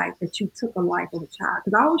of your life, that you took a life of a child.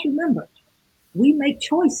 Because I always remember, we make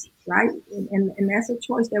choices, right? And that's a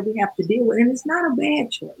choice that we have to deal with. And it's not a bad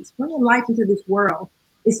choice. Bringing life into this world,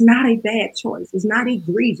 it's not a bad choice. It's not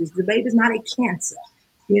egregious. The baby's not a cancer.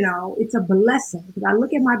 It's a blessing. Because I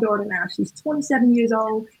look at my daughter now. She's 27 years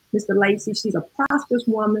old, Mr. Lacy. She's a prosperous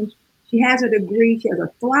woman. She has a degree. She has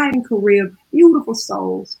a thriving career, beautiful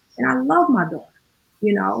soul. And I love my daughter,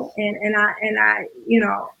 and I,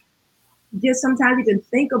 just sometimes even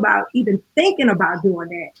thinking about doing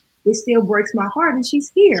that, it still breaks my heart. And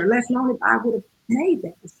she's here. Let's know if I would have made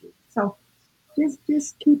that decision. So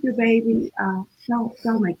just keep your baby.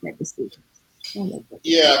 Don't make that decision.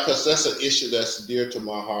 Yeah, because that's an issue that's dear to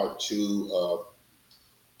my heart too.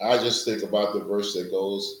 I just think about the verse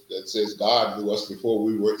that says God knew us before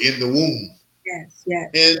we were in the womb. Yes.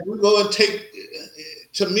 And we go and take.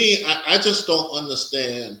 To me, I just don't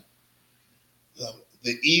understand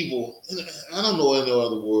the evil. I don't know any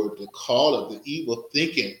other word to call it. The evil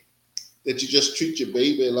thinking that you just treat your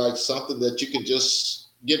baby like something that you can just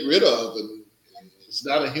get rid of, and it's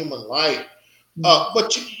not a human life.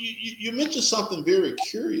 But you mentioned something very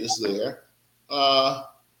curious there.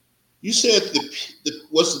 You said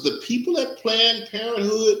was it the people at Planned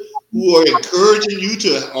Parenthood who are encouraging you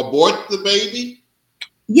to abort the baby?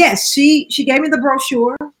 Yes, she gave me the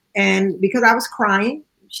brochure, and because I was crying,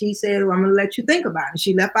 she said, well, I'm going to let you think about it.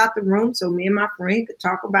 She left out the room so me and my friend could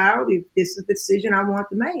talk about if this is the decision I want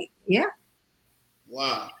to make. Yeah.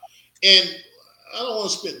 Wow. And I don't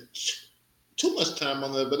want to spend too much time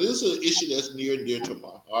on that, but it is an issue that's near and dear to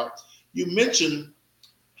my heart. You mentioned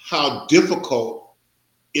how difficult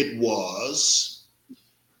it was.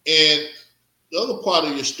 And the other part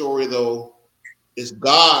of your story, though, is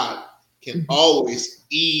God can always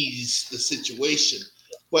ease the situation.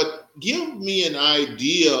 But give me an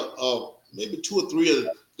idea of maybe 2 or 3 of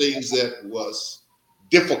the things that was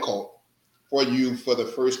difficult for you for the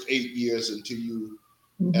first 8 years until you,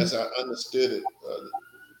 as I understood it,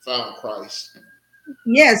 found Christ.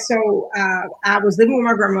 Yeah, so I was living with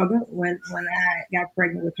my grandmother when I got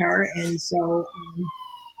pregnant with her, and so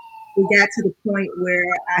we got to the point where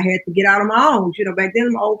I had to get out on my own. You know, back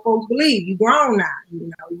then, my old folks believe you grown now. You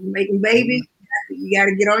know, you making babies, you got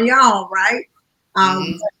to get on your own, right?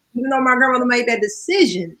 Even though my grandmother made that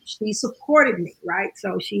decision, she supported me, right?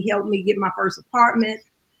 So she helped me get my first apartment,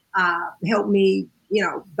 helped me,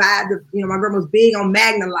 buy my grandma was big on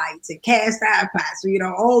Magna lights and cast iron pots,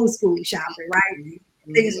 so, old school shopping, right?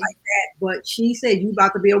 Things like that. But she said, you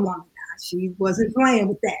about to be a woman now. She wasn't playing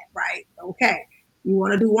with that, right? Okay. You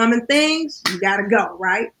want to do woman things, you got to go,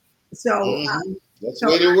 right? So that's the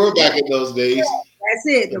way they were back in those days. That's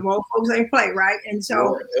it. The old folks ain't play, right? And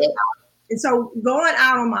so, going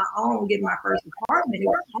out on my own, getting my first apartment, it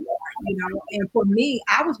was hard, And for me,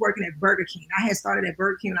 I was working at Burger King. I had started at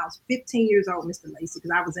Burger King when I was 15 years old, Mr. Lacy,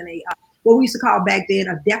 because I was in a what we used to call back then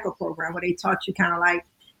a DECA program, where they taught you kind of like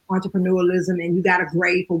entrepreneurialism, and you got a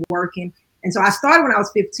grade for working. And so I started when I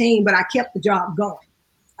was 15, but I kept the job going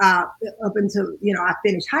up until I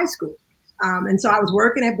finished high school. And so I was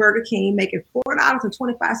working at Burger King, making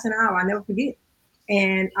 $4.25 an hour. I never forget.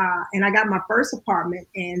 And I got my first apartment,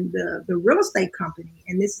 and the real estate company,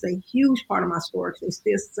 and this is a huge part of my story. It's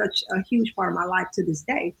still such a huge part of my life to this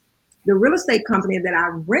day. The real estate company that I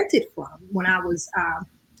rented from when I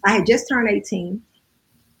had just turned 18.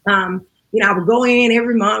 I would go in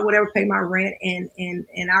every month, whatever, pay my rent,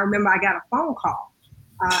 and I remember I got a phone call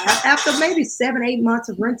after maybe 7-8 months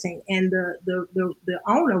of renting, and the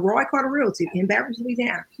owner, Roy Carter Realty in Baton Rouge,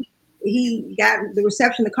 Louisiana, he got the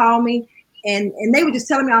reception to call me. And they were just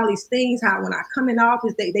telling me all these things, how when I come in the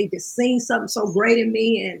office, they just seen something so great in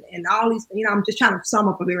me, and all these, I'm just trying to sum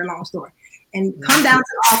up a very long story, and come down to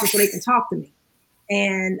the office where they can talk to me.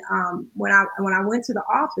 And when I went to the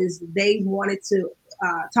office, they wanted to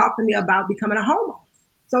talk to me about becoming a homeowner.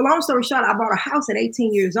 So long story short, I bought a house at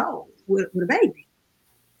 18 years old with a baby.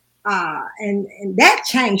 And that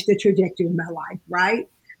changed the trajectory of my life, right?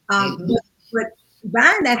 But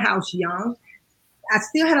buying that house young, I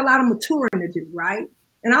still had a lot of maturing to do, right?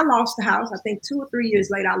 And I lost the house. I think 2 or 3 years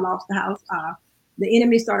later, I lost the house. The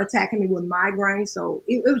enemy started attacking me with migraines, so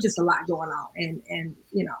it was just a lot going on. And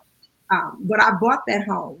but I bought that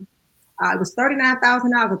home. It was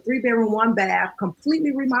 $39,000, a 3-bedroom, 1-bath,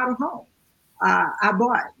 completely remodeled home. I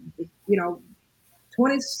bought,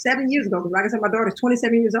 27 years ago. Because like I said, my daughter's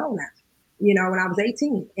 27 years old now. When I was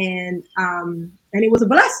 18, and it was a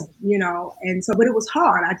blessing, and so, but it was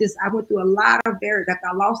hard. I went through a lot of barriers. After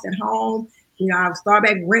I lost at home, I started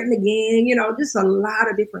back renting again, just a lot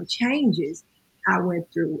of different changes I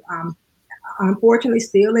went through. Unfortunately,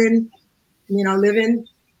 still in, living,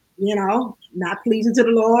 not pleasing to the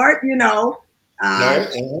Lord,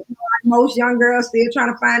 most young girls still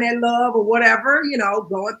trying to find that love or whatever,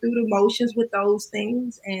 going through the motions with those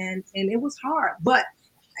things. And it was hard, but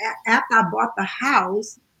after I bought the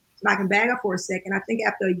house, and I can back up for a second, I think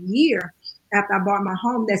after a year after I bought my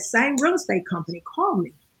home, that same real estate company called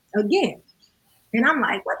me again. And I'm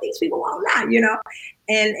like, what these people want now,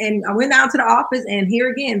 And I went down to the office, and here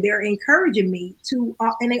again, they're encouraging me to,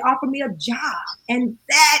 and they offered me a job. And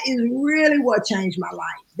that is really what changed my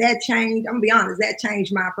life. That changed, I'm gonna be honest, that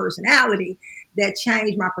changed my personality. That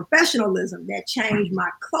changed my professionalism. That changed my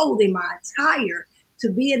clothing, my attire. To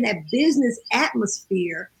be in that business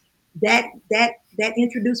atmosphere, that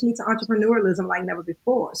introduced me to entrepreneurialism like never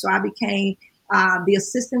before. So I became the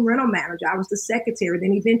assistant rental manager. I was the secretary.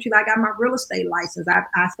 Then eventually I got my real estate license.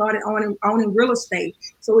 I started owning real estate.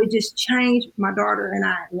 So it just changed my daughter and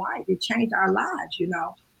I's life. It changed our lives,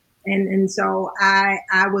 And so I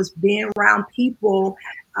was being around people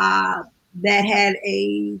that had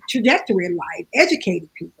a trajectory in life, educated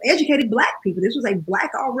people, educated Black people. This was a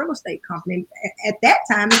Black-owned real estate company. At that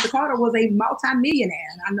time, Mr. Carter was a multimillionaire,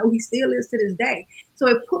 and I know he still is to this day. So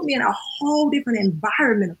it put me in a whole different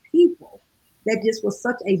environment of people that just was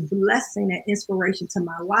such a blessing and inspiration to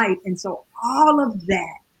my life. And so all of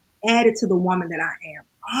that added to the woman that I am.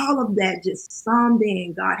 All of that just summed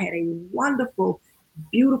in. God had a wonderful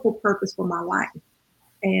beautiful purpose for my life.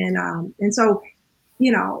 And so,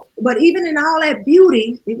 but even in all that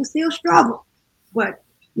beauty, it was still struggle. But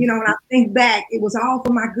when I think back, it was all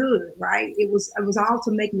for my good, right? It was all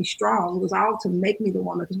to make me strong. It was all to make me the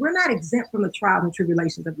woman, because we're not exempt from the trials and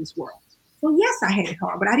tribulations of this world. So yes, I had it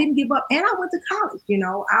hard, but I didn't give up, and I went to college.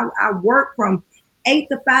 I worked from 8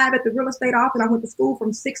 to 5 at the real estate office. I went to school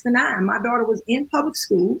from 6 to 9. My daughter was in public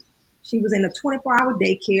school. She was in a 24-hour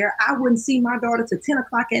daycare. I wouldn't see my daughter till 10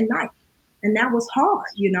 o'clock at night. And that was hard.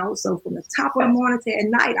 So from the top of the morning to at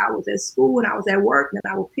night, I was at school and I was at work, and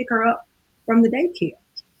I would pick her up from the daycare.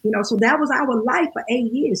 So that was our life for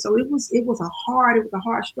 8 years. So it was a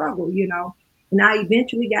hard struggle. And I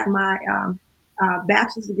eventually got my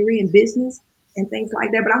bachelor's degree in business and things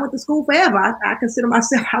like that. But I went to school forever. I consider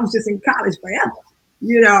myself, I was just in college forever.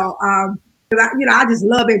 Because I just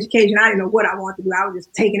love education. I didn't know what I wanted to do. I was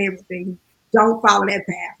just taking everything. Don't follow that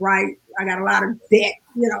path, right? I got a lot of debt.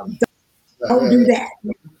 Don't do that.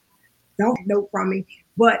 Don't know from me.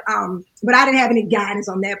 But I didn't have any guidance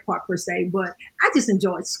on that part per se. But I just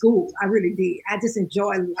enjoyed school. I really did. I just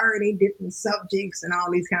enjoyed learning different subjects and all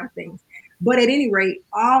these kind of things. But at any rate,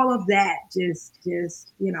 all of that just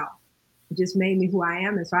made me who I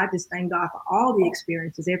am. And so I just thank God for all the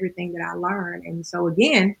experiences, everything that I learned. And so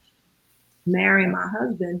again, marrying my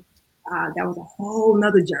husband, that was a whole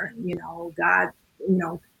nother journey. God,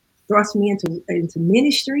 thrust me into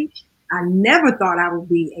ministry. I never thought I would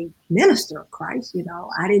be a minister of Christ.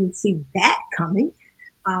 I didn't see that coming.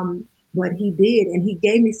 But he did. And he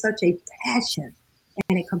gave me such a passion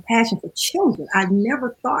and a compassion for children. I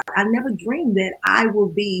never dreamed that I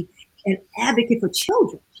would be an advocate for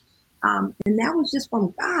children. And that was just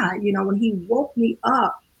from God, when he woke me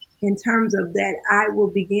up in terms of that, I will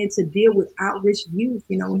begin to deal with outreach youth.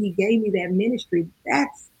 When he gave me that ministry,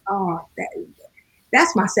 that's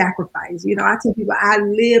my sacrifice. I tell people I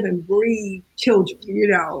live and breathe children.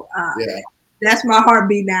 That's my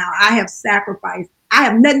heartbeat now. I have sacrificed. I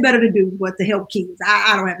have nothing better to do but to help kids.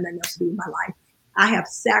 I don't have nothing else to do in my life. I have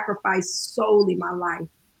sacrificed solely my life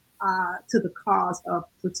to the cause of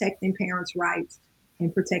protecting parents' rights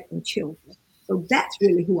and protecting children. So that's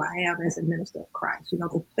really who I am as a minister of Christ.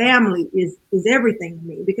 The family is everything to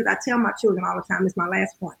me, because I tell my children all the time, it's my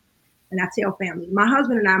last point. And I tell family, my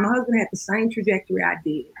husband had the same trajectory I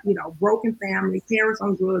did, broken family, parents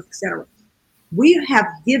on drugs, etc. We have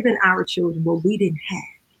given our children what we didn't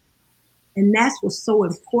have. And that's what's so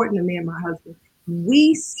important to me and my husband.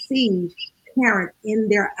 We see parents in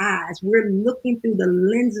their eyes. We're looking through the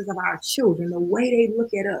lenses of our children, the way they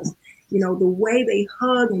look at us, the way they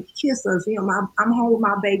hug and kiss us. I'm home with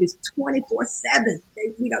my babies 24/7.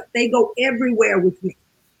 They go everywhere with me.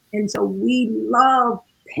 And so we love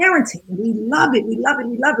parenting. We love it. We love it.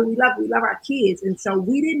 We love it. We love it. We love our kids. And so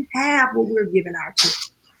we didn't have what we're giving our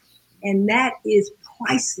kids. And that is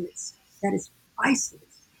priceless. That is priceless.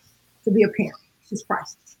 To be a parent, it's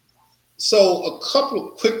priceless. So a couple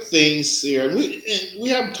of quick things here. And we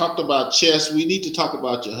haven't talked about chess. We need to talk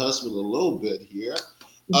about your husband a little bit here.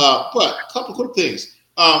 But a couple of quick things.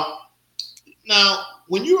 Now,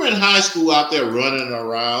 when you were in high school out there running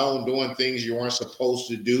around doing things you weren't supposed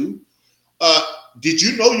to do, did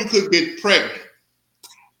you know you could get pregnant?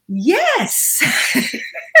 Yes.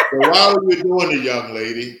 So why were you doing it, young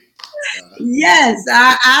lady? Yes.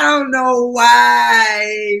 I don't know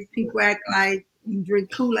why people act like you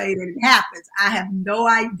drink Kool-Aid and it happens. I have no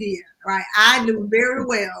idea, right? I knew very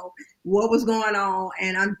well what was going on,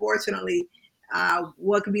 and unfortunately,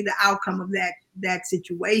 what could be the outcome of that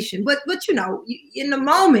situation. But in the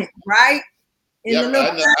moment, right? I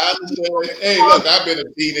understand. Hey, look, I've been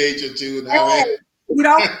a teenager too.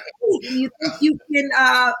 You think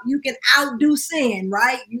you can outdo sin,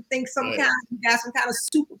 right? You think you got some kind of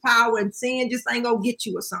superpower, and sin just ain't gonna get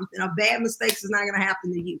you or something. A bad mistakes is not gonna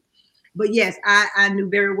happen to you. But yes, I knew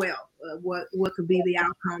very well what could be the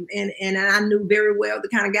outcome, and I knew very well the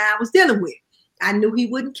kind of guy I was dealing with. I knew he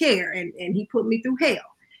wouldn't care, and he put me through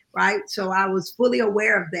hell, right? So I was fully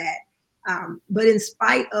aware of that. But in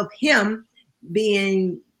spite of him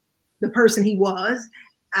being the person he was,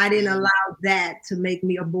 I didn't allow that to make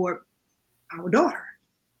me abort our daughter.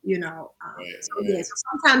 So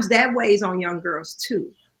sometimes that weighs on young girls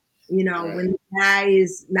too. When the guy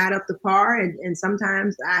is not up to par, and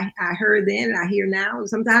sometimes I heard then and I hear now,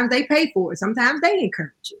 sometimes they pay for it, sometimes they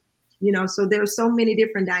encourage it. So there's so many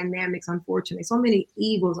different dynamics, unfortunately. So many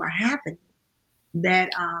evils are happening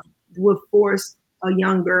that would force a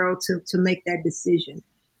young girl to make that decision.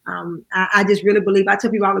 I just really believe, I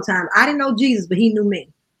tell people all the time, I didn't know Jesus, but he knew me,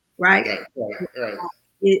 right? Right.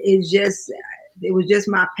 It was just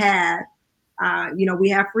my path We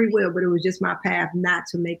have free will, but it was just my path not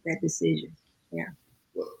to make that decision. Yeah.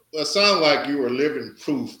 Well, it sounded like you were living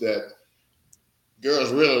proof that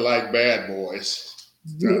girls really like bad boys.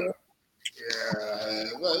 Yeah. Yeah,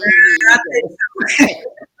 well, I think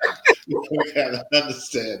we gotta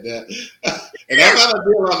understand that. And I'm not gonna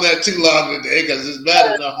deal on that too long today because it's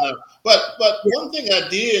bad enough now. But so. one thing I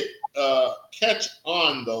did catch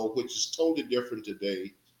on though, which is totally different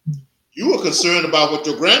today, you were concerned about what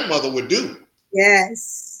your grandmother would do.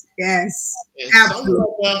 Yes. Yes. And somewhere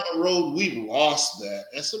Absolutely. down the road, we've lost that.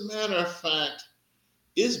 As a matter of fact,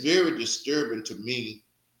 it's very disturbing to me.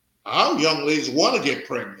 Our young ladies want to get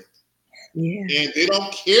pregnant Yeah. and they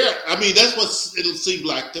don't care. I mean, that's what it'll seem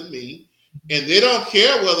like to me. And they don't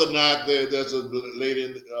care whether or not there's a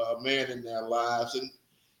lady, man in their lives.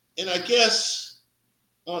 And I guess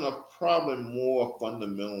on a probably more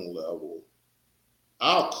fundamental level,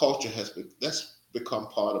 our culture that's become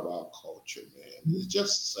part of our culture, man. It's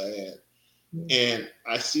just sad. Yeah. And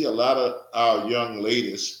I see a lot of our young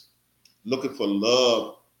ladies looking for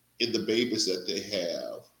love in the babies that they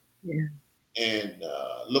have, Yeah. and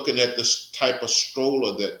looking at this type of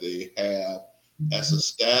stroller that they have as a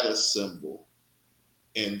status symbol.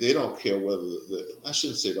 And they don't care whether, I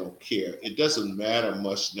shouldn't say don't care. It doesn't matter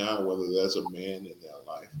much now whether there's a man in their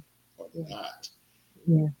life or not.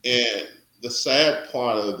 Yeah. And the sad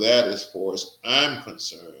part of that, as far as I'm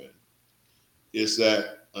concerned, is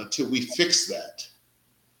that until we fix that,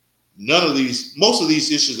 most of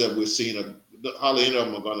these issues that we're seeing, hardly any of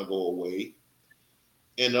them are going to go away.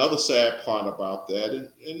 And the other sad part about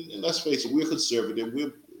that, and let's face it, we're conservative,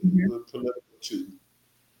 we're political too.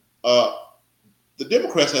 The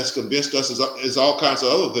Democrats has convinced us is all kinds of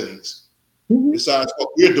other things besides what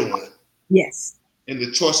we're doing Yes. and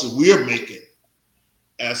the choices we're making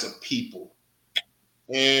as a people.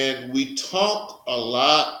 And we talk a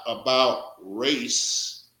lot about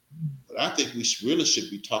race, but I think we really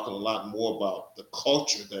should be talking a lot more about the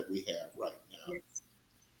culture that we have right now. Yes.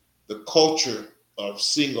 The culture of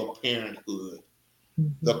single parenthood,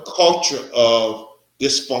 the culture of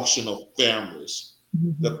dysfunctional families,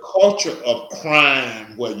 the culture of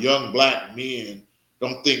crime where young black men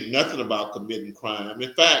don't think nothing about committing crime.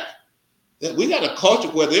 In fact, we got a culture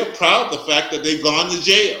where they're proud of the fact that they've gone to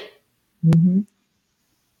jail.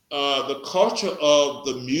 The culture of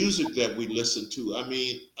the music that we listen to. I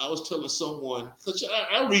mean, I was telling someone, because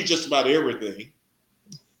I read just about everything,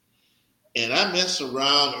 and I messed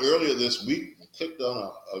around earlier this week and clicked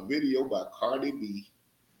on a video by Cardi B,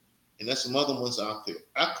 and there's some other ones out there.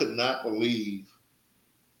 I could not believe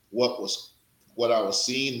what I was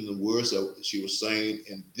seeing in the words that she was saying,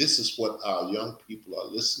 and this is what our young people are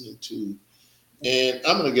listening to. And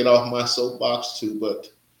I'm going to get off my soapbox too, but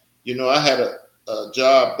I had a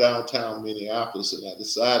job downtown Minneapolis, and I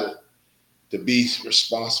decided to be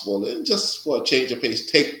responsible and just for a change of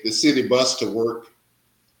pace, take the city bus to work.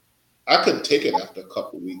 I couldn't take it after a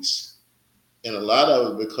couple of weeks. And a lot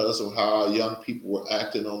of it because of how our young people were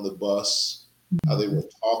acting on the bus, how they were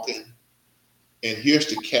talking. And here's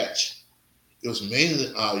the catch. It was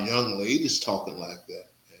mainly our young ladies talking like that.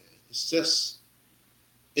 It's just,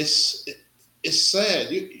 it's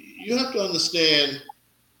sad. You have to understand,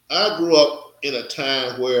 I grew up in a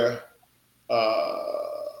time where I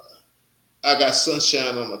got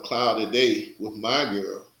sunshine on a cloudy day with my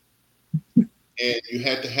girl. And you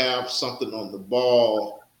had to have something on the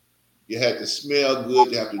ball. You had to smell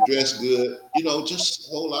good. You have to dress good. Just a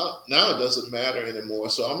whole lot. Now it doesn't matter anymore.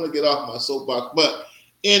 So I'm going to get off my soapbox. But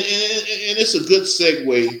and it's a good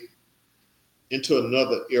segue into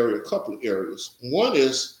another area, a couple of areas. One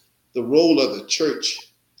is the role of the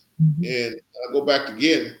church. And I go back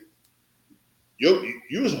again.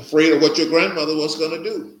 You was afraid of what your grandmother was going to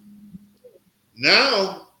do.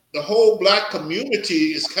 Now the whole black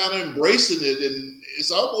community is kind of embracing it, and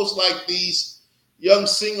it's almost like these young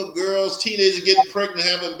single girls, teenagers getting pregnant,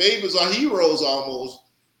 having babies are heroes almost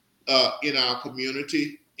in our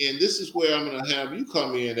community. And this is where I'm going to have you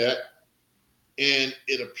come in at. And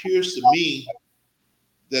it appears to me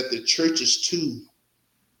that the churches too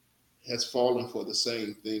has fallen for the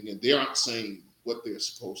same thing, and they aren't saying what they're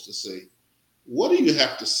supposed to say. What do you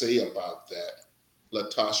have to say about that,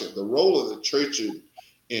 Latasha? The role of the church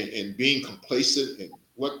in being complacent, and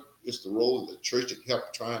what is the role of the church in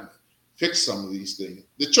help trying to fix some of these things?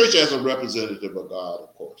 The church as a representative of God,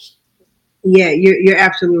 of course. Yeah, you're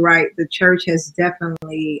absolutely right. The church has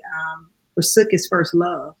definitely forsook its first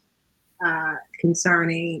love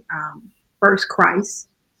concerning first Christ.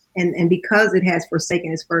 And because it has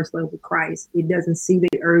forsaken its first love with Christ, it doesn't see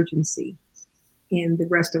the urgency in the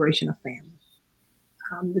restoration of family.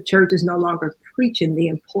 The church is no longer preaching the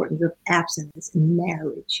importance of abstinence in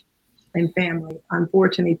marriage and family.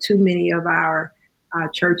 Unfortunately, too many of our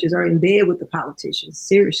churches are in bed with the politicians.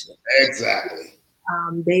 Seriously. Exactly.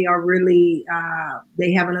 They are really,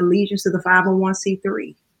 they have an allegiance to the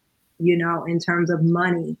 501c3, in terms of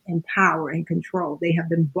money and power and control. They have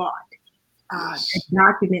been bought. That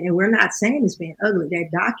document, and we're not saying it's being ugly, that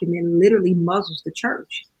document literally muzzles the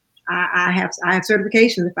church. I have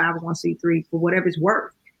certification of 501c3 for whatever it's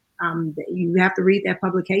worth. You have to read that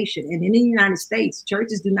publication. And in the United States,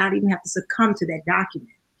 churches do not even have to succumb to that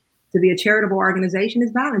document. To be a charitable organization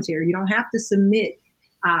is voluntary. You don't have to submit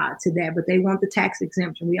to that, but they want the tax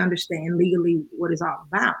exemption. We understand legally what it's all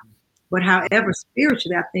about. But however,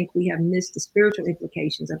 spiritually, I think we have missed the spiritual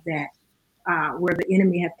implications of that, where the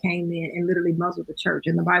enemy have came in and literally muzzled the church.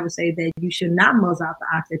 And the Bible says that you should not muzzle out the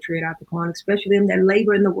ox that tread out the corn, especially them that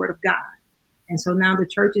labor in the word of God. And so now the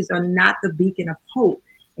churches are not the beacon of hope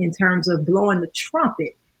in terms of blowing the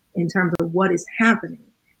trumpet, in terms of what is happening,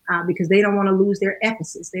 because they don't want to lose their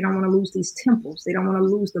Ephesus. They don't want to lose these temples. They don't want to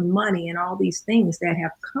lose the money and all these things that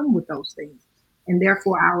have come with those things. And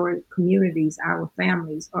therefore, our communities, our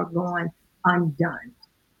families are going undone.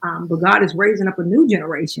 But God is raising up a new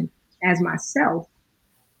generation, as myself.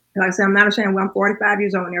 Like I said, I'm not ashamed. I'm 45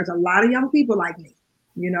 years old, and there's a lot of young people like me,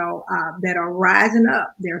 that are rising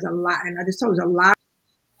up. There's a lot, and I just told you, a lot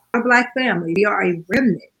of Black families. We are a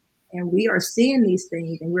remnant, and we are seeing these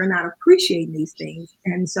things, and we're not appreciating these things.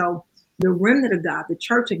 And so the remnant of God, the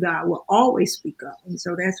church of God, will always speak up. And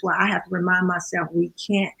so that's why I have to remind myself we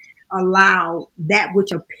can't allow that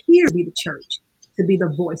which appears to be the church to be the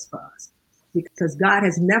voice for us, because God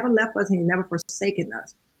has never left us and He's never forsaken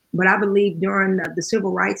us. But I believe during the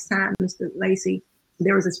civil rights time, Mr. Lacy,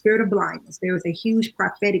 there was a spirit of blindness. There was a huge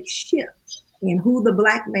prophetic shift in who the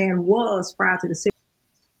Black man was prior to the civil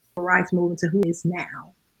rights movement to who is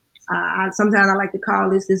now. Sometimes I like to call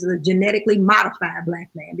this is a genetically modified Black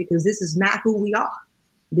man, because this is not who we are.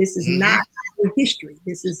 This is not our history.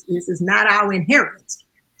 This is not our inheritance.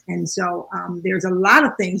 And so there's a lot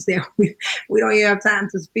of things that we don't even have time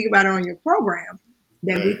to speak about on your program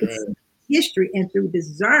that we can see history, and through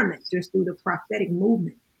discernment, just through the prophetic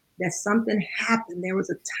movement, that something happened. There was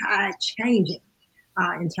a tide changing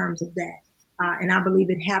in terms of that. And I believe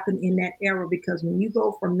it happened in that era, because when you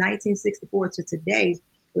go from 1964 to today,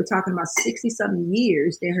 we're talking about 60-something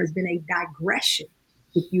years, there has been a digression,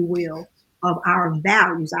 if you will, of our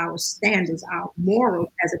values, our standards, our morals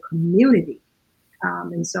as a community.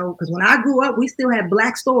 And so, because when I grew up, we still had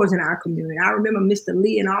Black stores in our community. I remember Mr.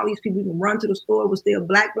 Lee and all these people who run to the store was still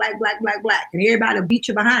black. And everybody would beat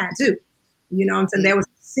you behind too. You know what I'm saying? There was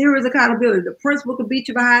serious accountability. The principal could beat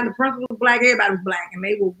you behind. The principal was Black. Everybody was Black. And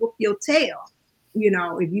they will whoop your tail,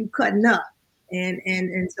 if you cutting up.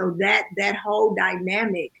 And so that whole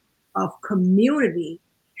dynamic of community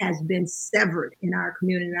has been severed in our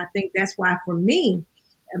community. And I think that's why, for me,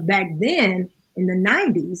 back then in the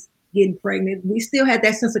 90s, getting pregnant, we still had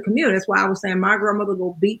that sense of community. That's why I was saying my grandmother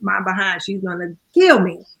go beat my behind. She's going to kill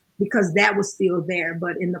me, because that was still there.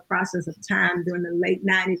 But in the process of time, during the late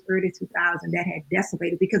 90s, early 2000s, that had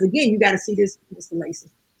dissipated. Because again, you got to see this, Mr. Lacy.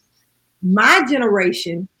 My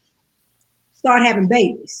generation started having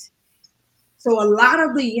babies. So a lot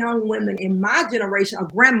of the young women in my generation are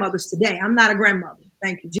grandmothers today. I'm not a grandmother.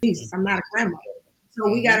 Thank you, Jesus. I'm not a grandmother. So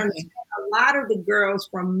we got to understand, a lot of the girls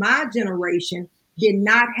from my generation did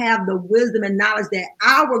not have the wisdom and knowledge that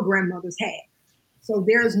our grandmothers had. So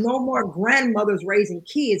there's no more grandmothers raising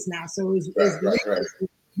kids now. So it's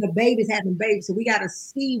the babies having babies. So we got to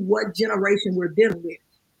see what generation we're dealing with.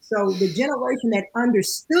 So the generation that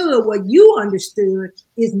understood what you understood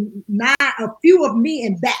is not a few of me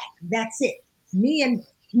and back. That's it. Me and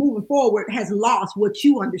moving forward has lost what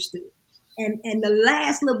you understood. And the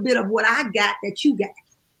last little bit of what I got that you got,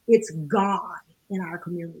 it's gone in our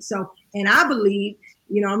community. So, and I believe,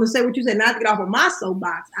 I'm going to say what you said, not to get off of my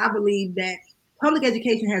soapbox. I believe that public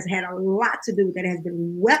education has had a lot to do with that. It has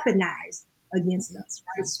been weaponized against us,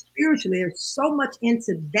 right? Spiritually, there's so much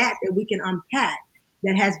into that we can unpack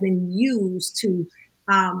that has been used to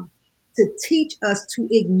teach us to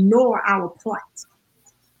ignore our plight.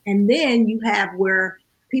 And then you have where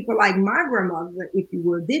people like my grandmother, if you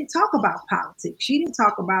will, didn't talk about politics. She didn't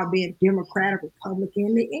talk about being Democrat or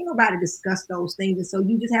Republican. Ain't nobody discuss those things. And so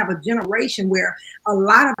you just have a generation where a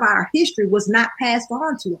lot of our history was not passed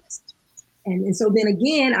on to us. And so then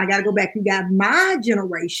again, I got to go back. You got my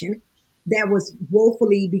generation that was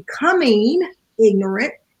woefully becoming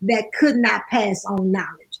ignorant, that could not pass on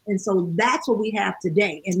knowledge. And so that's what we have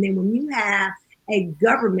today. And then when you have a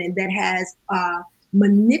government that has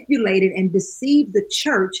manipulated and deceived the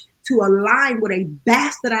church to align with a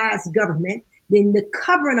bastardized government, then the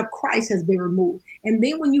covering of Christ has been removed. And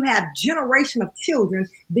then when you have generation of children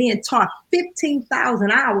being taught 15,000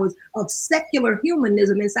 hours of secular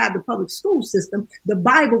humanism inside the public school system, the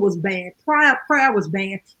Bible was banned, prayer was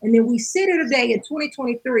banned. And then we sit here today in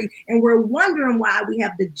 2023 and we're wondering why we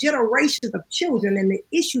have the generations of children and the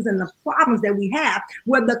issues and the problems that we have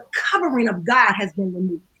where the covering of God has been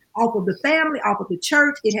removed. Off of the family, off of the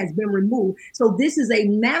church, it has been removed. So this is a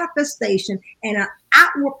manifestation and an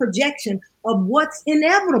outward projection of what's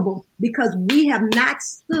inevitable because we have not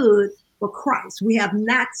stood for Christ. We have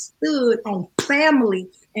not stood on family.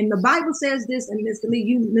 And the Bible says this, and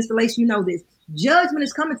Mr. Lacy, you know this. Judgment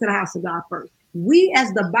is coming to the house of God first. We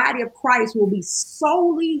as the body of Christ will be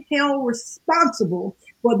solely held responsible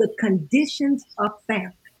for the conditions of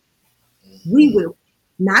family. We will.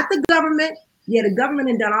 Not the government. Yeah, the government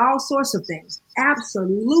has done all sorts of things.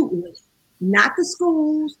 Absolutely. Not the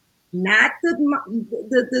schools, not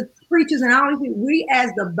the preachers and all these people. We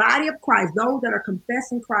as the body of Christ, those that are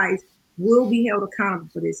confessing Christ, will be held accountable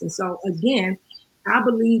for this. And so again, I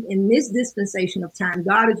believe in this dispensation of time,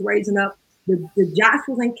 God is raising up the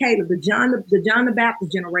Joshuas and Caleb, the John the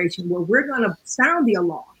Baptist generation, where we're going to sound the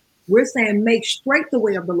alarm. We're saying, make straight the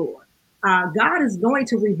way of the Lord. God is going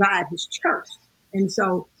to revive his church. And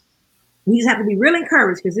so we just have to be really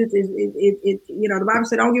encouraged because it's you know, the Bible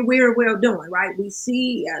said, don't get weary of well doing, right? We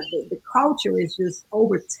see the culture is just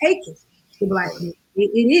overtaking the Black community.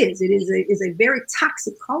 It is a very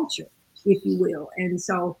toxic culture, if you will. And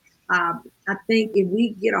so I think if we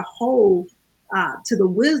get a hold to the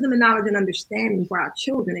wisdom and knowledge and understanding for our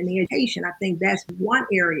children and the education, I think that's one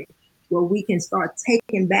area where we can start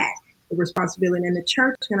taking back the responsibility. And the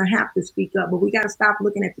church is going to have to speak up, but we got to stop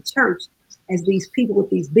looking at the church as these people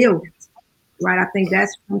with these buildings. Right. I think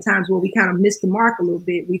that's sometimes where we kind of miss the mark a little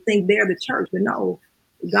bit. We think they're the church, but no,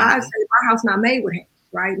 God said our house not made with hands.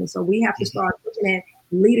 Right. And so we have to start looking at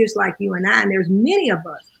leaders like you and I. And there's many of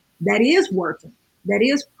us that is working, that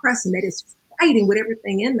is pressing, that is fighting with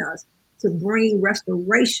everything in us to bring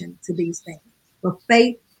restoration to these things. But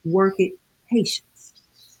faith, work it, patience.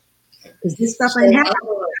 Because this stuff ain't happening.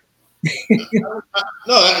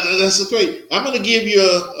 No, that's great. I'm going to give you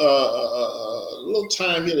a little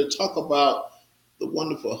time here to talk about the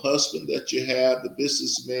wonderful husband that you have, the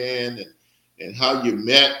businessman, and how you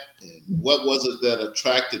met, and what was it that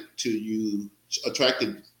attracted you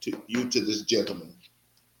to this gentleman.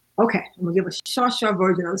 Okay, I'm gonna give a short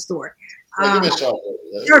version of the story. Sure, I'm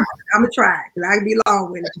gonna try because I can be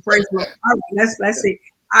long with it. Praise the Lord. All right, let's see.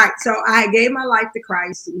 All right, so I gave my life to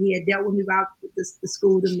Christ. He had dealt with me about the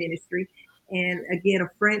school, the ministry, and again, a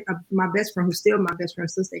friend, my best friend, who's still my best friend,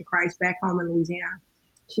 sister in Christ, back home in Louisiana.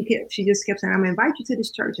 She just kept saying, "I'm gonna invite you to this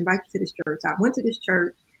church. Invite you to this church." I went to this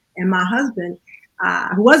church, and my husband,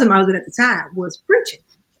 who wasn't my husband at the time, was preaching,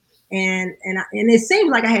 and it seemed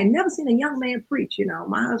like I had never seen a young man preach. You know,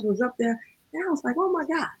 my husband was up there, and I was like, "Oh my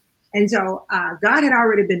God." And so God had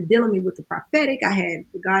already been dealing me with the prophetic. God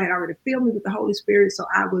had already filled me with the Holy Spirit. So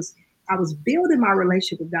I was building my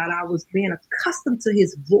relationship with God. I was being accustomed to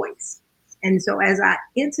his voice. And so as I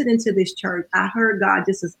entered into this church, I heard God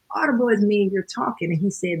just as audible as me and you're talking. And he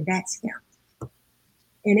said, "That's him."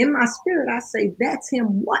 And in my spirit, I say, "That's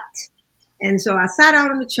him what?" And so I sat out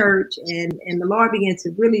in the church and the Lord began to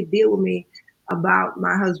really deal with me about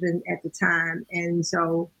my husband at the time. And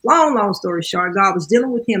so long story short, God was dealing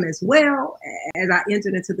with him as well as I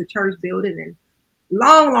entered into the church building. And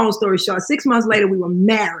long story short, 6 months later, we were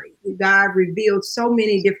married. God revealed so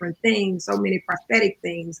many different things, so many prophetic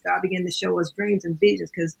things. God began to show us dreams and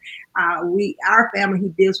visions because our family, he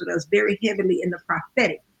deals with us very heavily in the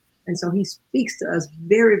prophetic. And so he speaks to us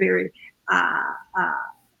very, very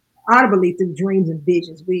audibly through dreams and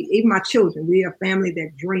visions. Even my children, we are a family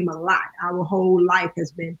that dream a lot. Our whole life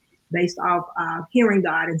has been based off hearing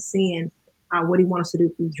God and seeing what he wants us to do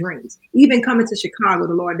through dreams. Even coming to Chicago,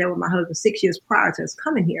 the Lord dealt with my husband 6 years prior to us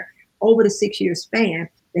coming here, over the 6 year span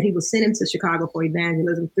that he was sent him to Chicago for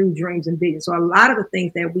evangelism through dreams and visions. So a lot of the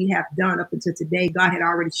things that we have done up until today, God had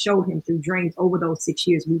already showed him through dreams over those 6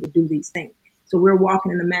 years we would do these things. So we're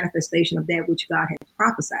walking in the manifestation of that which God had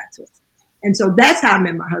prophesied to us. And so that's how I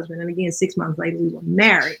met my husband. And again, 6 months later, we were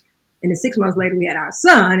married. And then 6 months later, we had our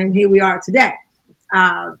son. And here we are today.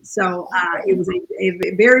 So it was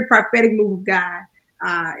a very prophetic move of God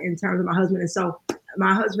in terms of my husband. And so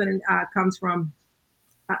my husband comes from,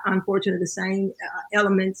 unfortunately, the same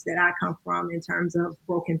elements that I come from in terms of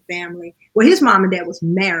broken family. Well, his mom and dad was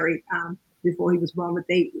married before he was born, but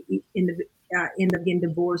they ended up getting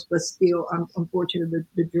divorced, but still, unfortunately,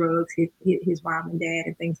 the drugs hit his mom and dad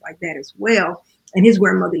and things like that as well. And his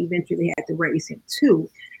grandmother eventually had to raise him too.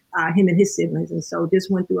 him and his siblings, and so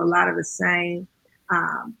just went through a lot of the same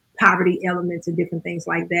poverty elements and different things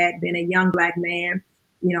like that. Being a young black man,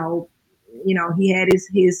 you know, he had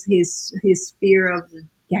his fear of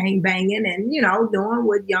gang banging and doing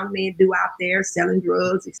what young men do out there, selling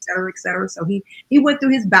drugs, et cetera, et cetera. So he went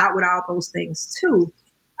through his bout with all those things too.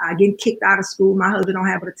 Getting kicked out of school. My husband don't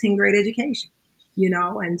have a 10th grade education,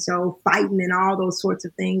 and so fighting and all those sorts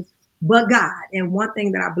of things. But God, and one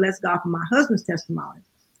thing that I bless God for my husband's testimony,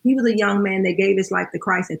 he was a young man that gave his life to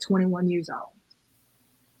Christ at 21 years old.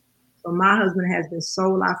 So my husband has been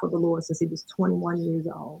sold out for the Lord since he was 21 years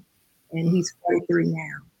old, and he's 43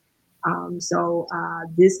 now. So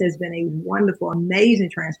this has been a wonderful, amazing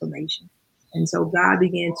transformation. And so God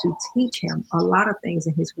began to teach him a lot of things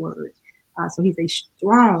in his word. So he's a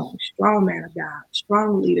strong man of God,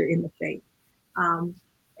 strong leader in the faith. And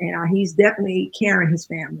he's definitely carrying his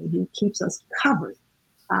family. He keeps us covered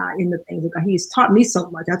in the things of God. He's taught me so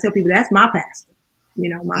much. I tell people that's my pastor.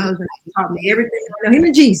 My husband taught me everything. Him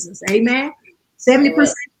and Jesus. Amen.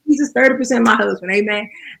 70% Jesus, 30% my husband. Amen.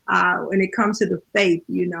 When it comes to the faith,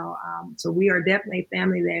 so we are definitely a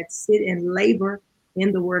family that sit and labor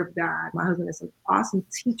in the word of God. My husband is an awesome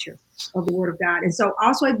teacher of the word of God. And so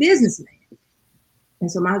also a businessman. And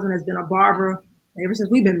so my husband has been a barber ever since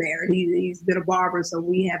we've been married. He's been a barber. So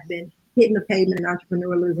we have been hitting the pavement in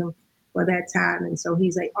entrepreneurialism for that time. And so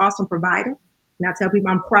he's an awesome provider. And I tell people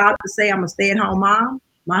I'm proud to say I'm a stay-at-home mom.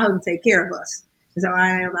 My husband takes care of us. And so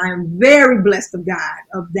I am very blessed of God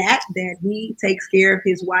of that he takes care of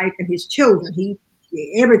his wife and his children. He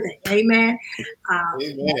everything. Amen.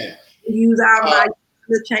 Amen. Use our money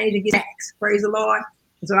to change and get tax. Praise the Lord.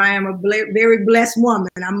 And so I am a very blessed woman.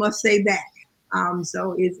 I must say that.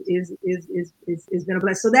 So it's been a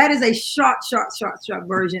blessing. So that is a short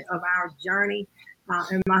version of our journey.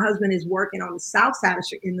 And my husband is working on the south side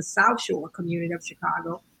in the South Shore community of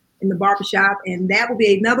Chicago in the barbershop. And that will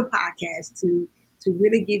be another podcast to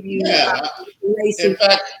really give you. Lacy. In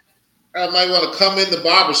fact, I might want to come in the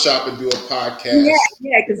barbershop and do a podcast.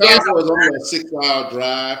 Yeah, because Chicago is only a 6-hour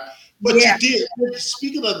drive. But you did.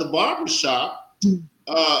 Speaking of the barbershop,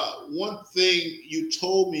 one thing you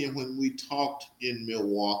told me when we talked in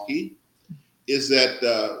Milwaukee is that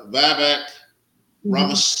Vivek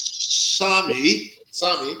Ramasamy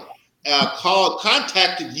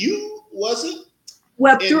contacted you, was it?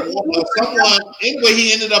 Well, someone, anyway,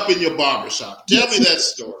 he ended up in your barbershop. Tell me that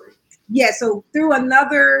story. Yeah, so through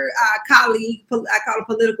another colleague, I call a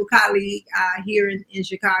political colleague here in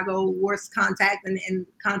Chicago, was contacting me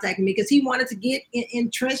because he wanted to get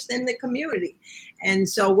entrenched in the community. And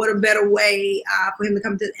so what a better way for him to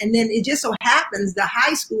come to, and then it just so happens the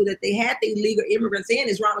high school that they had the illegal immigrants in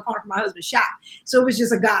is around the corner from my husband's shop. So it was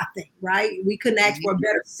just a God thing, right? We couldn't ask for a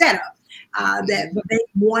better setup. But they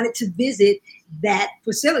wanted to visit that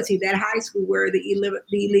facility, that high school where the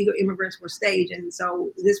illegal immigrants were staged. And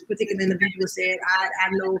so this particular individual said, I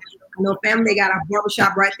know a family, they got a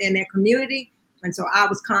barbershop right there in their community. And so I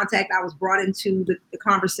was brought into the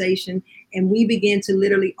conversation, and we began to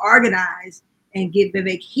literally organize and get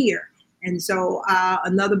Vivek here. And so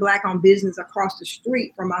another Black-owned business across the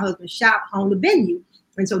street from my husband's shop owned the venue.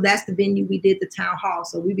 And so that's the venue we did the town hall.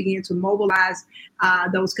 So we began to mobilize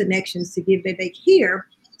those connections to get Vivek here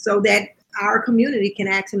so that our community can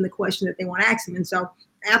ask him the question that they want to ask him. And so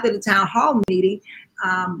after the town hall meeting,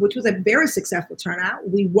 which was a very successful turnout,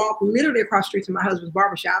 we walked literally across the street to my husband's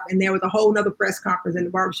barbershop, and there was a whole nother press conference in the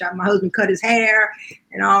barbershop. My husband cut his hair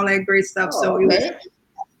and all that great stuff. So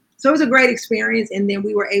it was a great experience. And then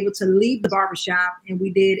we were able to leave the barbershop, and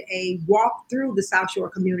we did a walk through the South Shore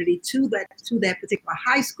community to that particular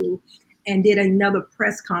high school and did another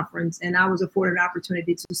press conference. And I was afforded an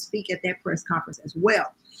opportunity to speak at that press conference as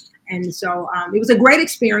well. And so it was a great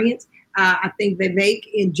experience. I think Vivek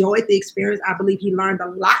enjoyed the experience. I believe he learned a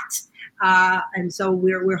lot. And so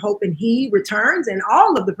we're hoping he returns, and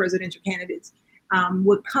all of the presidential candidates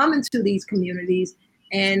would come into these communities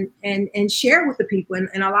and share with the people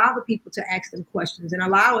and allow the people to ask them questions and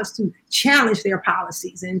allow us to challenge their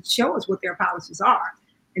policies and show us what their policies are.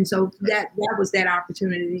 And so that was that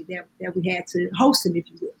opportunity that we had to host him, if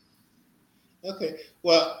you will. Okay.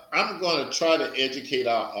 Well, I'm going to try to educate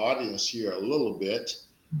our audience here a little bit.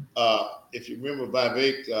 If you remember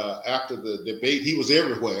Vivek, after the debate, he was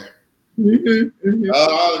everywhere. And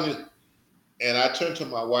I turned to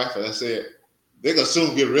my wife and I said, they're going to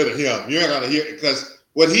soon get rid of him. You're not going to hear it because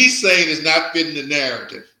what he's saying is not fitting the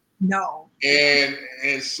narrative. No. And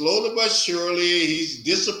slowly but surely, he's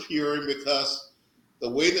disappearing because the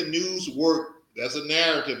way the news works, there's a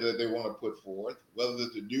narrative that they want to put forth, whether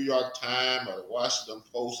it's the New York Times or the Washington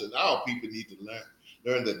Post, and our people need to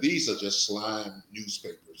learn that these are just slime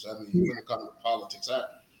newspapers. I mean, when it comes to politics, I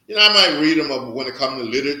might read them when it comes to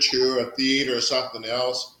literature or theater or something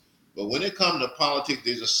else, but when it comes to politics,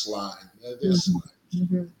 they're just slime. They're Mhm. slime.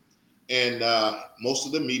 Mhm. And most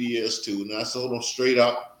of the media is too. And I told him straight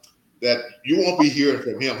up that you won't be hearing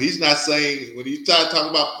from him. He's not saying, when he started talking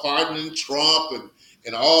about pardoning Trump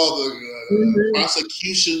and all the Mhm.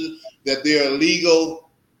 prosecution that they're illegal,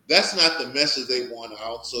 that's not the message they want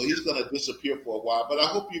out. So he's going to disappear for a while. But I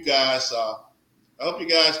hope you guys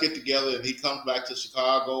get together and he comes back to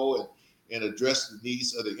Chicago and address the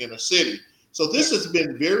needs of the inner city. So Yeah. this has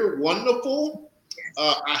been very wonderful.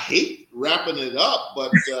 I hate wrapping it up,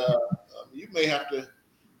 but you may have to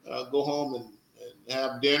go home and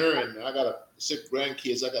have dinner. And I got sick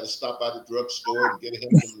grandkids. I got to stop by the drugstore and get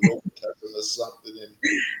him some Latasha or something. And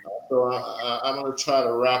so I'm going to try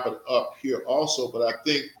to wrap it up here also. But I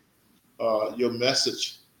think your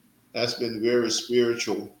message has been very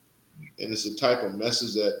spiritual, and it's the type of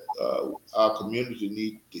message that our community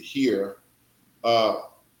need to hear. Uh,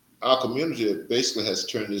 our community basically has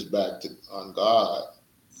turned its back on God,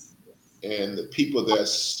 and the people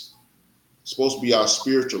that's supposed to be our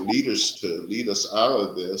spiritual leaders to lead us out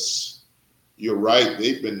of this. You're right;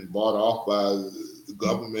 they've been bought off by the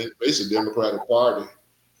government, basically Democratic Party,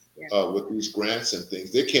 Yeah. with these grants and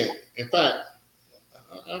things. They can't. In fact,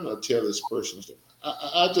 I'm going to tell this person.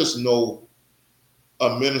 I just know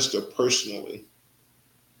a minister personally,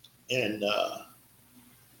 and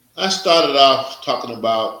I started off talking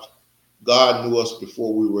about God knew us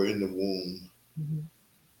before we were in the womb, Mhm.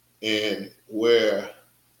 and where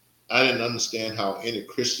I didn't understand how any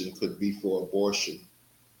Christian could be for abortion.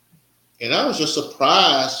 And I was just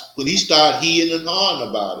surprised when he started heeing and hawing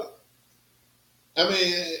about it.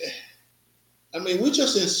 I mean, we're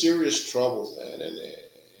just in serious trouble, man. And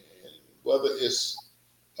whether it's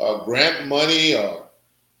grant money or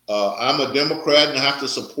I'm a Democrat and I have to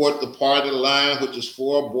support the party line, which is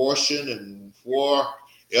for abortion and for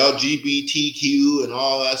LGBTQ and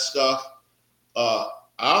all that stuff. Uh,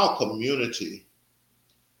 our community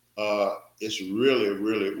is really,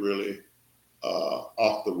 really, really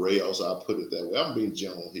off the rails. I'll put it that way. I'm being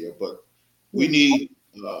general here, but we Yeah. need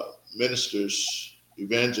ministers,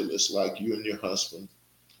 evangelists like you and your husband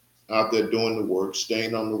out there doing the work,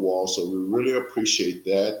 staying on the wall. So we really appreciate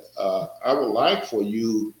that. I would like for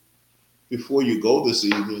you, before you go this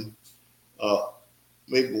evening, uh,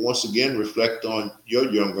 maybe once again reflect on your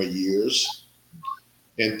younger years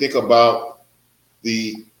and think about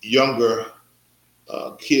the younger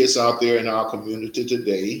kids out there in our community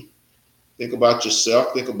today. Think about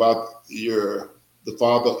yourself. Think about the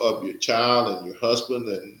father of your child and your husband,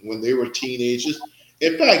 and when they were teenagers.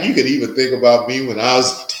 In fact, you can even think about me when I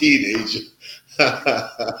was a teenager,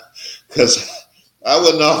 because I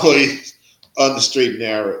wasn't always on the straight and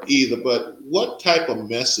narrow either. But what type of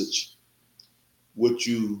message would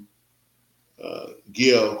you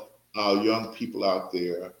give our young people out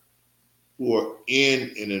there who are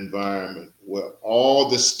in an environment where all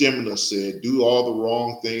the stimulus said, do all the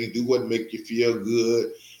wrong things, do what make you feel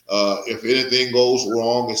good. If anything goes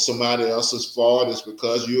wrong, it's somebody else's fault. It's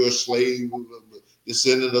because you're a slave,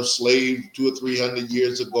 descendant of slave 200 or 300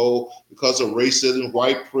 years ago, because of racism,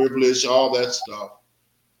 white privilege, all that stuff.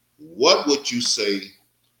 What would you say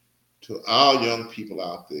to our young people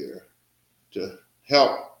out there to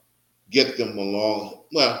help get them along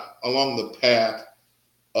the path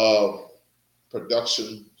of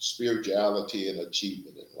production, spirituality, and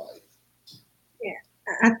achievement in life? Yeah.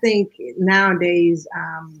 I think nowadays,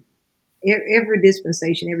 every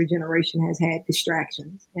dispensation, every generation has had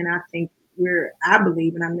distractions, and I think I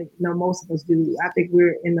believe, and know most of us do. I think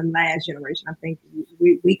we're in the last generation. I think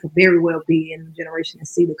we could very well be in the generation and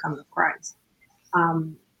see the coming of Christ.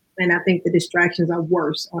 Um, and I think the distractions are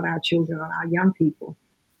worse on our children, on our young people.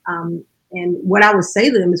 Um, and what I would say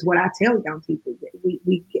to them is what I tell young people: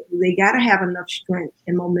 they got to have enough strength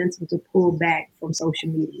and momentum to pull back from social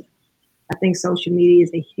media. I think social media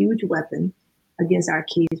is a huge weapon against our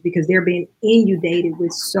kids because they're being inundated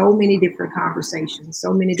with so many different conversations,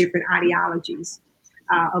 so many different ideologies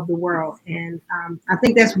of the world. And I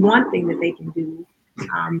think that's one thing that they can do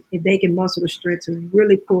if they can muscle the strength to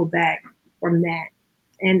really pull back from that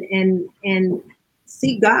and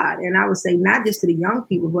see God. And I would say not just to the young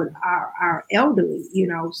people, but our elderly,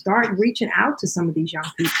 start reaching out to some of these young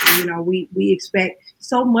people. We expect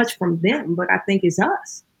so much from them, but I think it's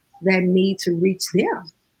us that need to reach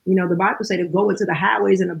them. The Bible said to go into the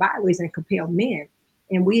highways and the byways and compel men.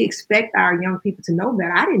 And we expect our young people to know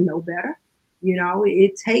better. I didn't know better.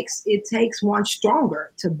 It takes one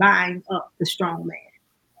stronger to bind up the strong man.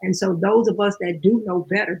 And so those of us that do know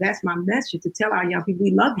better, that's my message to tell our young people,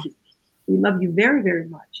 we love you. We love you very, very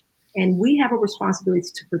much. And we have a responsibility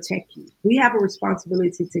to protect you. We have a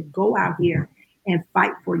responsibility to go out here and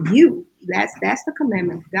fight for you. That's the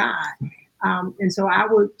commandment of God. And so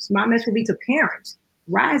my message would be to parents,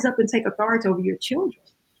 rise up and take authority over your children.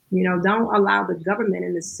 Don't allow the government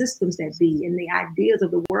and the systems that be and the ideas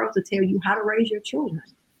of the world to tell you how to raise your children.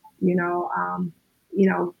 You know, um,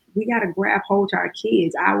 we got to grab hold to our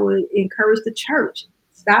kids. I would encourage the church,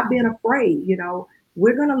 stop being afraid.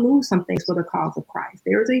 We're going to lose some things for the cause of Christ.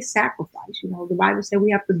 There is a sacrifice. The Bible said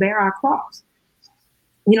we have to bear our cross.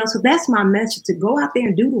 So that's my message, to go out there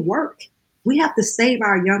and do the work. We have to save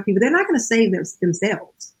our young people. They're not going to save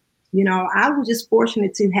themselves. I was just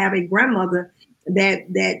fortunate to have a grandmother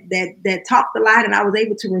that talked a lot, and I was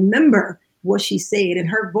able to remember what she said, and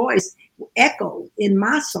her voice echoed in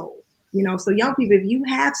my soul. So young people, if you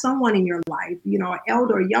have someone in your life, an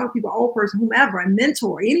elder, young people, old person, whomever, a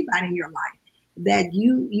mentor, anybody in your life that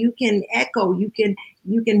you can echo, you can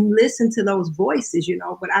listen to those voices,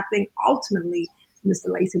 But I think ultimately, Mr.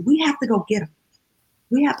 Lacy, we have to go get them.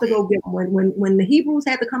 We have to go get them. When the Hebrews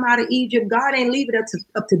had to come out of Egypt, God ain't leave it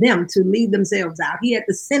up to them to lead themselves out. He had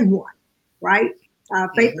to send one, right?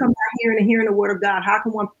 Faith comes out hearing and hearing the word of God. How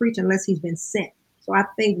can one preach unless he's been sent? So I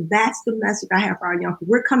think that's the message I have for our young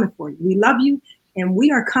people. We're coming for you. We love you, and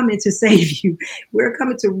we are coming to save you. We're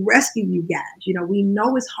coming to rescue you guys. We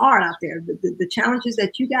know it's hard out there. The challenges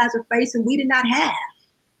that you guys are facing, we did not have.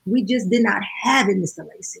 We just did not have it, Mr.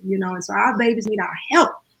 Lacy. And so our babies need our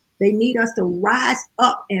help. They need us to rise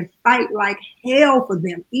up and fight like hell for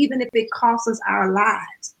them, even if it costs us our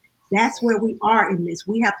lives. That's where we are in this.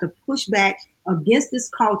 We have to push back against this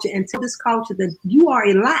culture and tell this culture that you are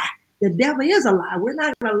a lie. The devil is a lie. We're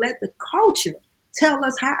not going to let the culture tell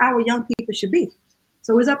us how our young people should be.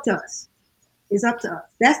 So it's up to us. It's up to us.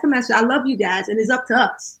 That's the message. I love you guys, and it's up to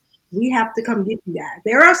us. We have to come get you guys.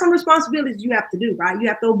 There are some responsibilities you have to do, right? You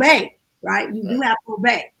have to obey, right? You do have to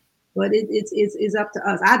obey. But it's up to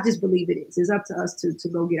us. I just believe it is. It's up to us to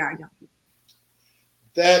go get our young people.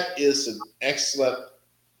 That is an excellent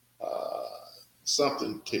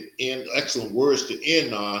excellent words to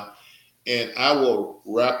end on. And I will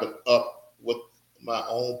wrap it up with my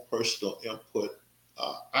own personal input.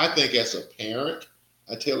 I think as a parent,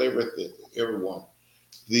 I tell everyone,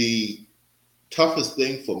 the toughest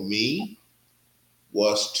thing for me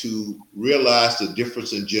was to realize the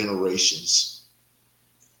difference in generations.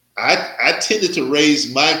 I tended to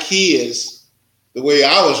raise my kids the way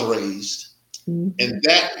I was raised. Mm-hmm. And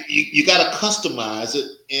that you got to customize it.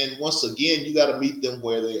 And once again, you got to meet them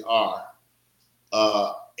where they are.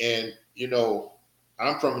 And,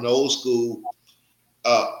 I'm from an old school.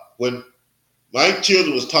 When my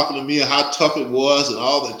children was talking to me how tough it was and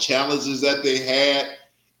all the challenges that they had,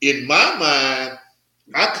 in my mind,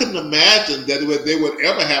 I couldn't imagine that they would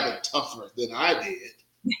ever have it tougher than I did.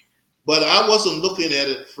 But I wasn't looking at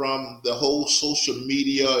it from the whole social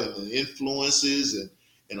media and the influences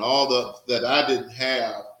and all that I didn't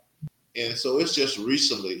have. And so it's just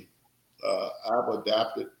recently I've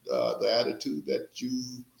adopted the attitude that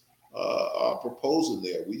you are proposing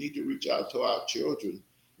there. We need to reach out to our children,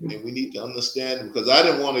 and we need to understand, because I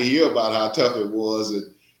didn't want to hear about how tough it was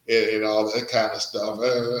and all that kind of stuff.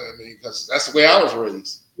 Because that's the way I was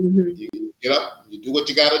raised. Mm-hmm. You get up, you do what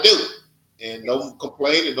you got to do. And don't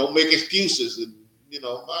complain and don't make excuses. And,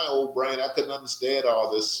 my old brain, I couldn't understand all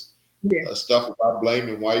this stuff about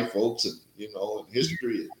blaming white folks and, and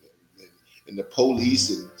history and the police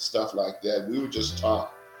and stuff like that. We were just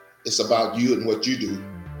taught it's about you and what you do.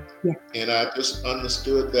 Yeah. And I just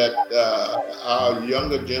understood that our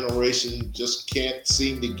younger generation just can't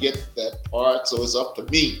seem to get that part. So it's up to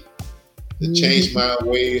me to change my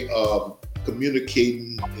way of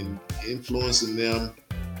communicating and influencing them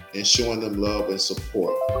and showing them love and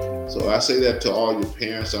support. So I say that to all your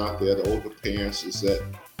parents out there, the older parents, is that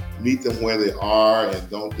meet them where they are and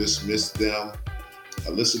don't dismiss them.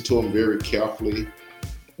 Listen to them very carefully.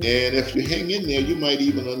 And if you hang in there, you might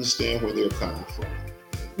even understand where they're coming from.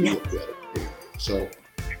 And so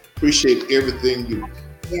appreciate everything you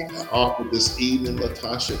offered this evening,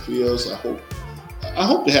 Latasha Fields. I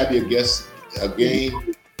hope to have you a guest again.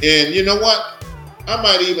 And you know what? I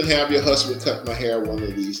might even have your husband cut my hair one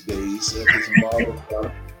of these days.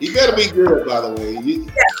 He better be good, by the way.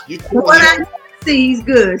 What I see, he's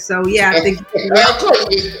good. So yeah, I think.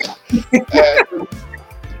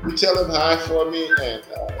 You tell him hi for me, and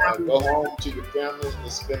go home to your family.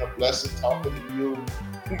 It's been a blessing talking to you,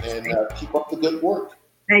 and keep up the good work.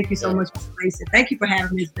 Thank you so much, Mr. Lacy. Thank you for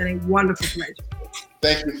having me. It's been a wonderful pleasure.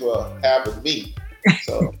 Thank you for having me.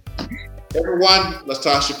 So. everyone,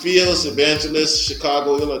 Latasha Fields, evangelist,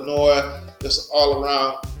 Chicago, Illinois, just all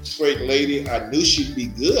around great lady. I knew she'd be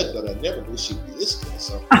good, but I never knew she'd be this good.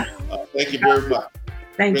 So thank you very much.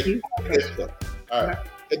 Thank you. All right.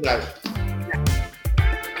 Good night.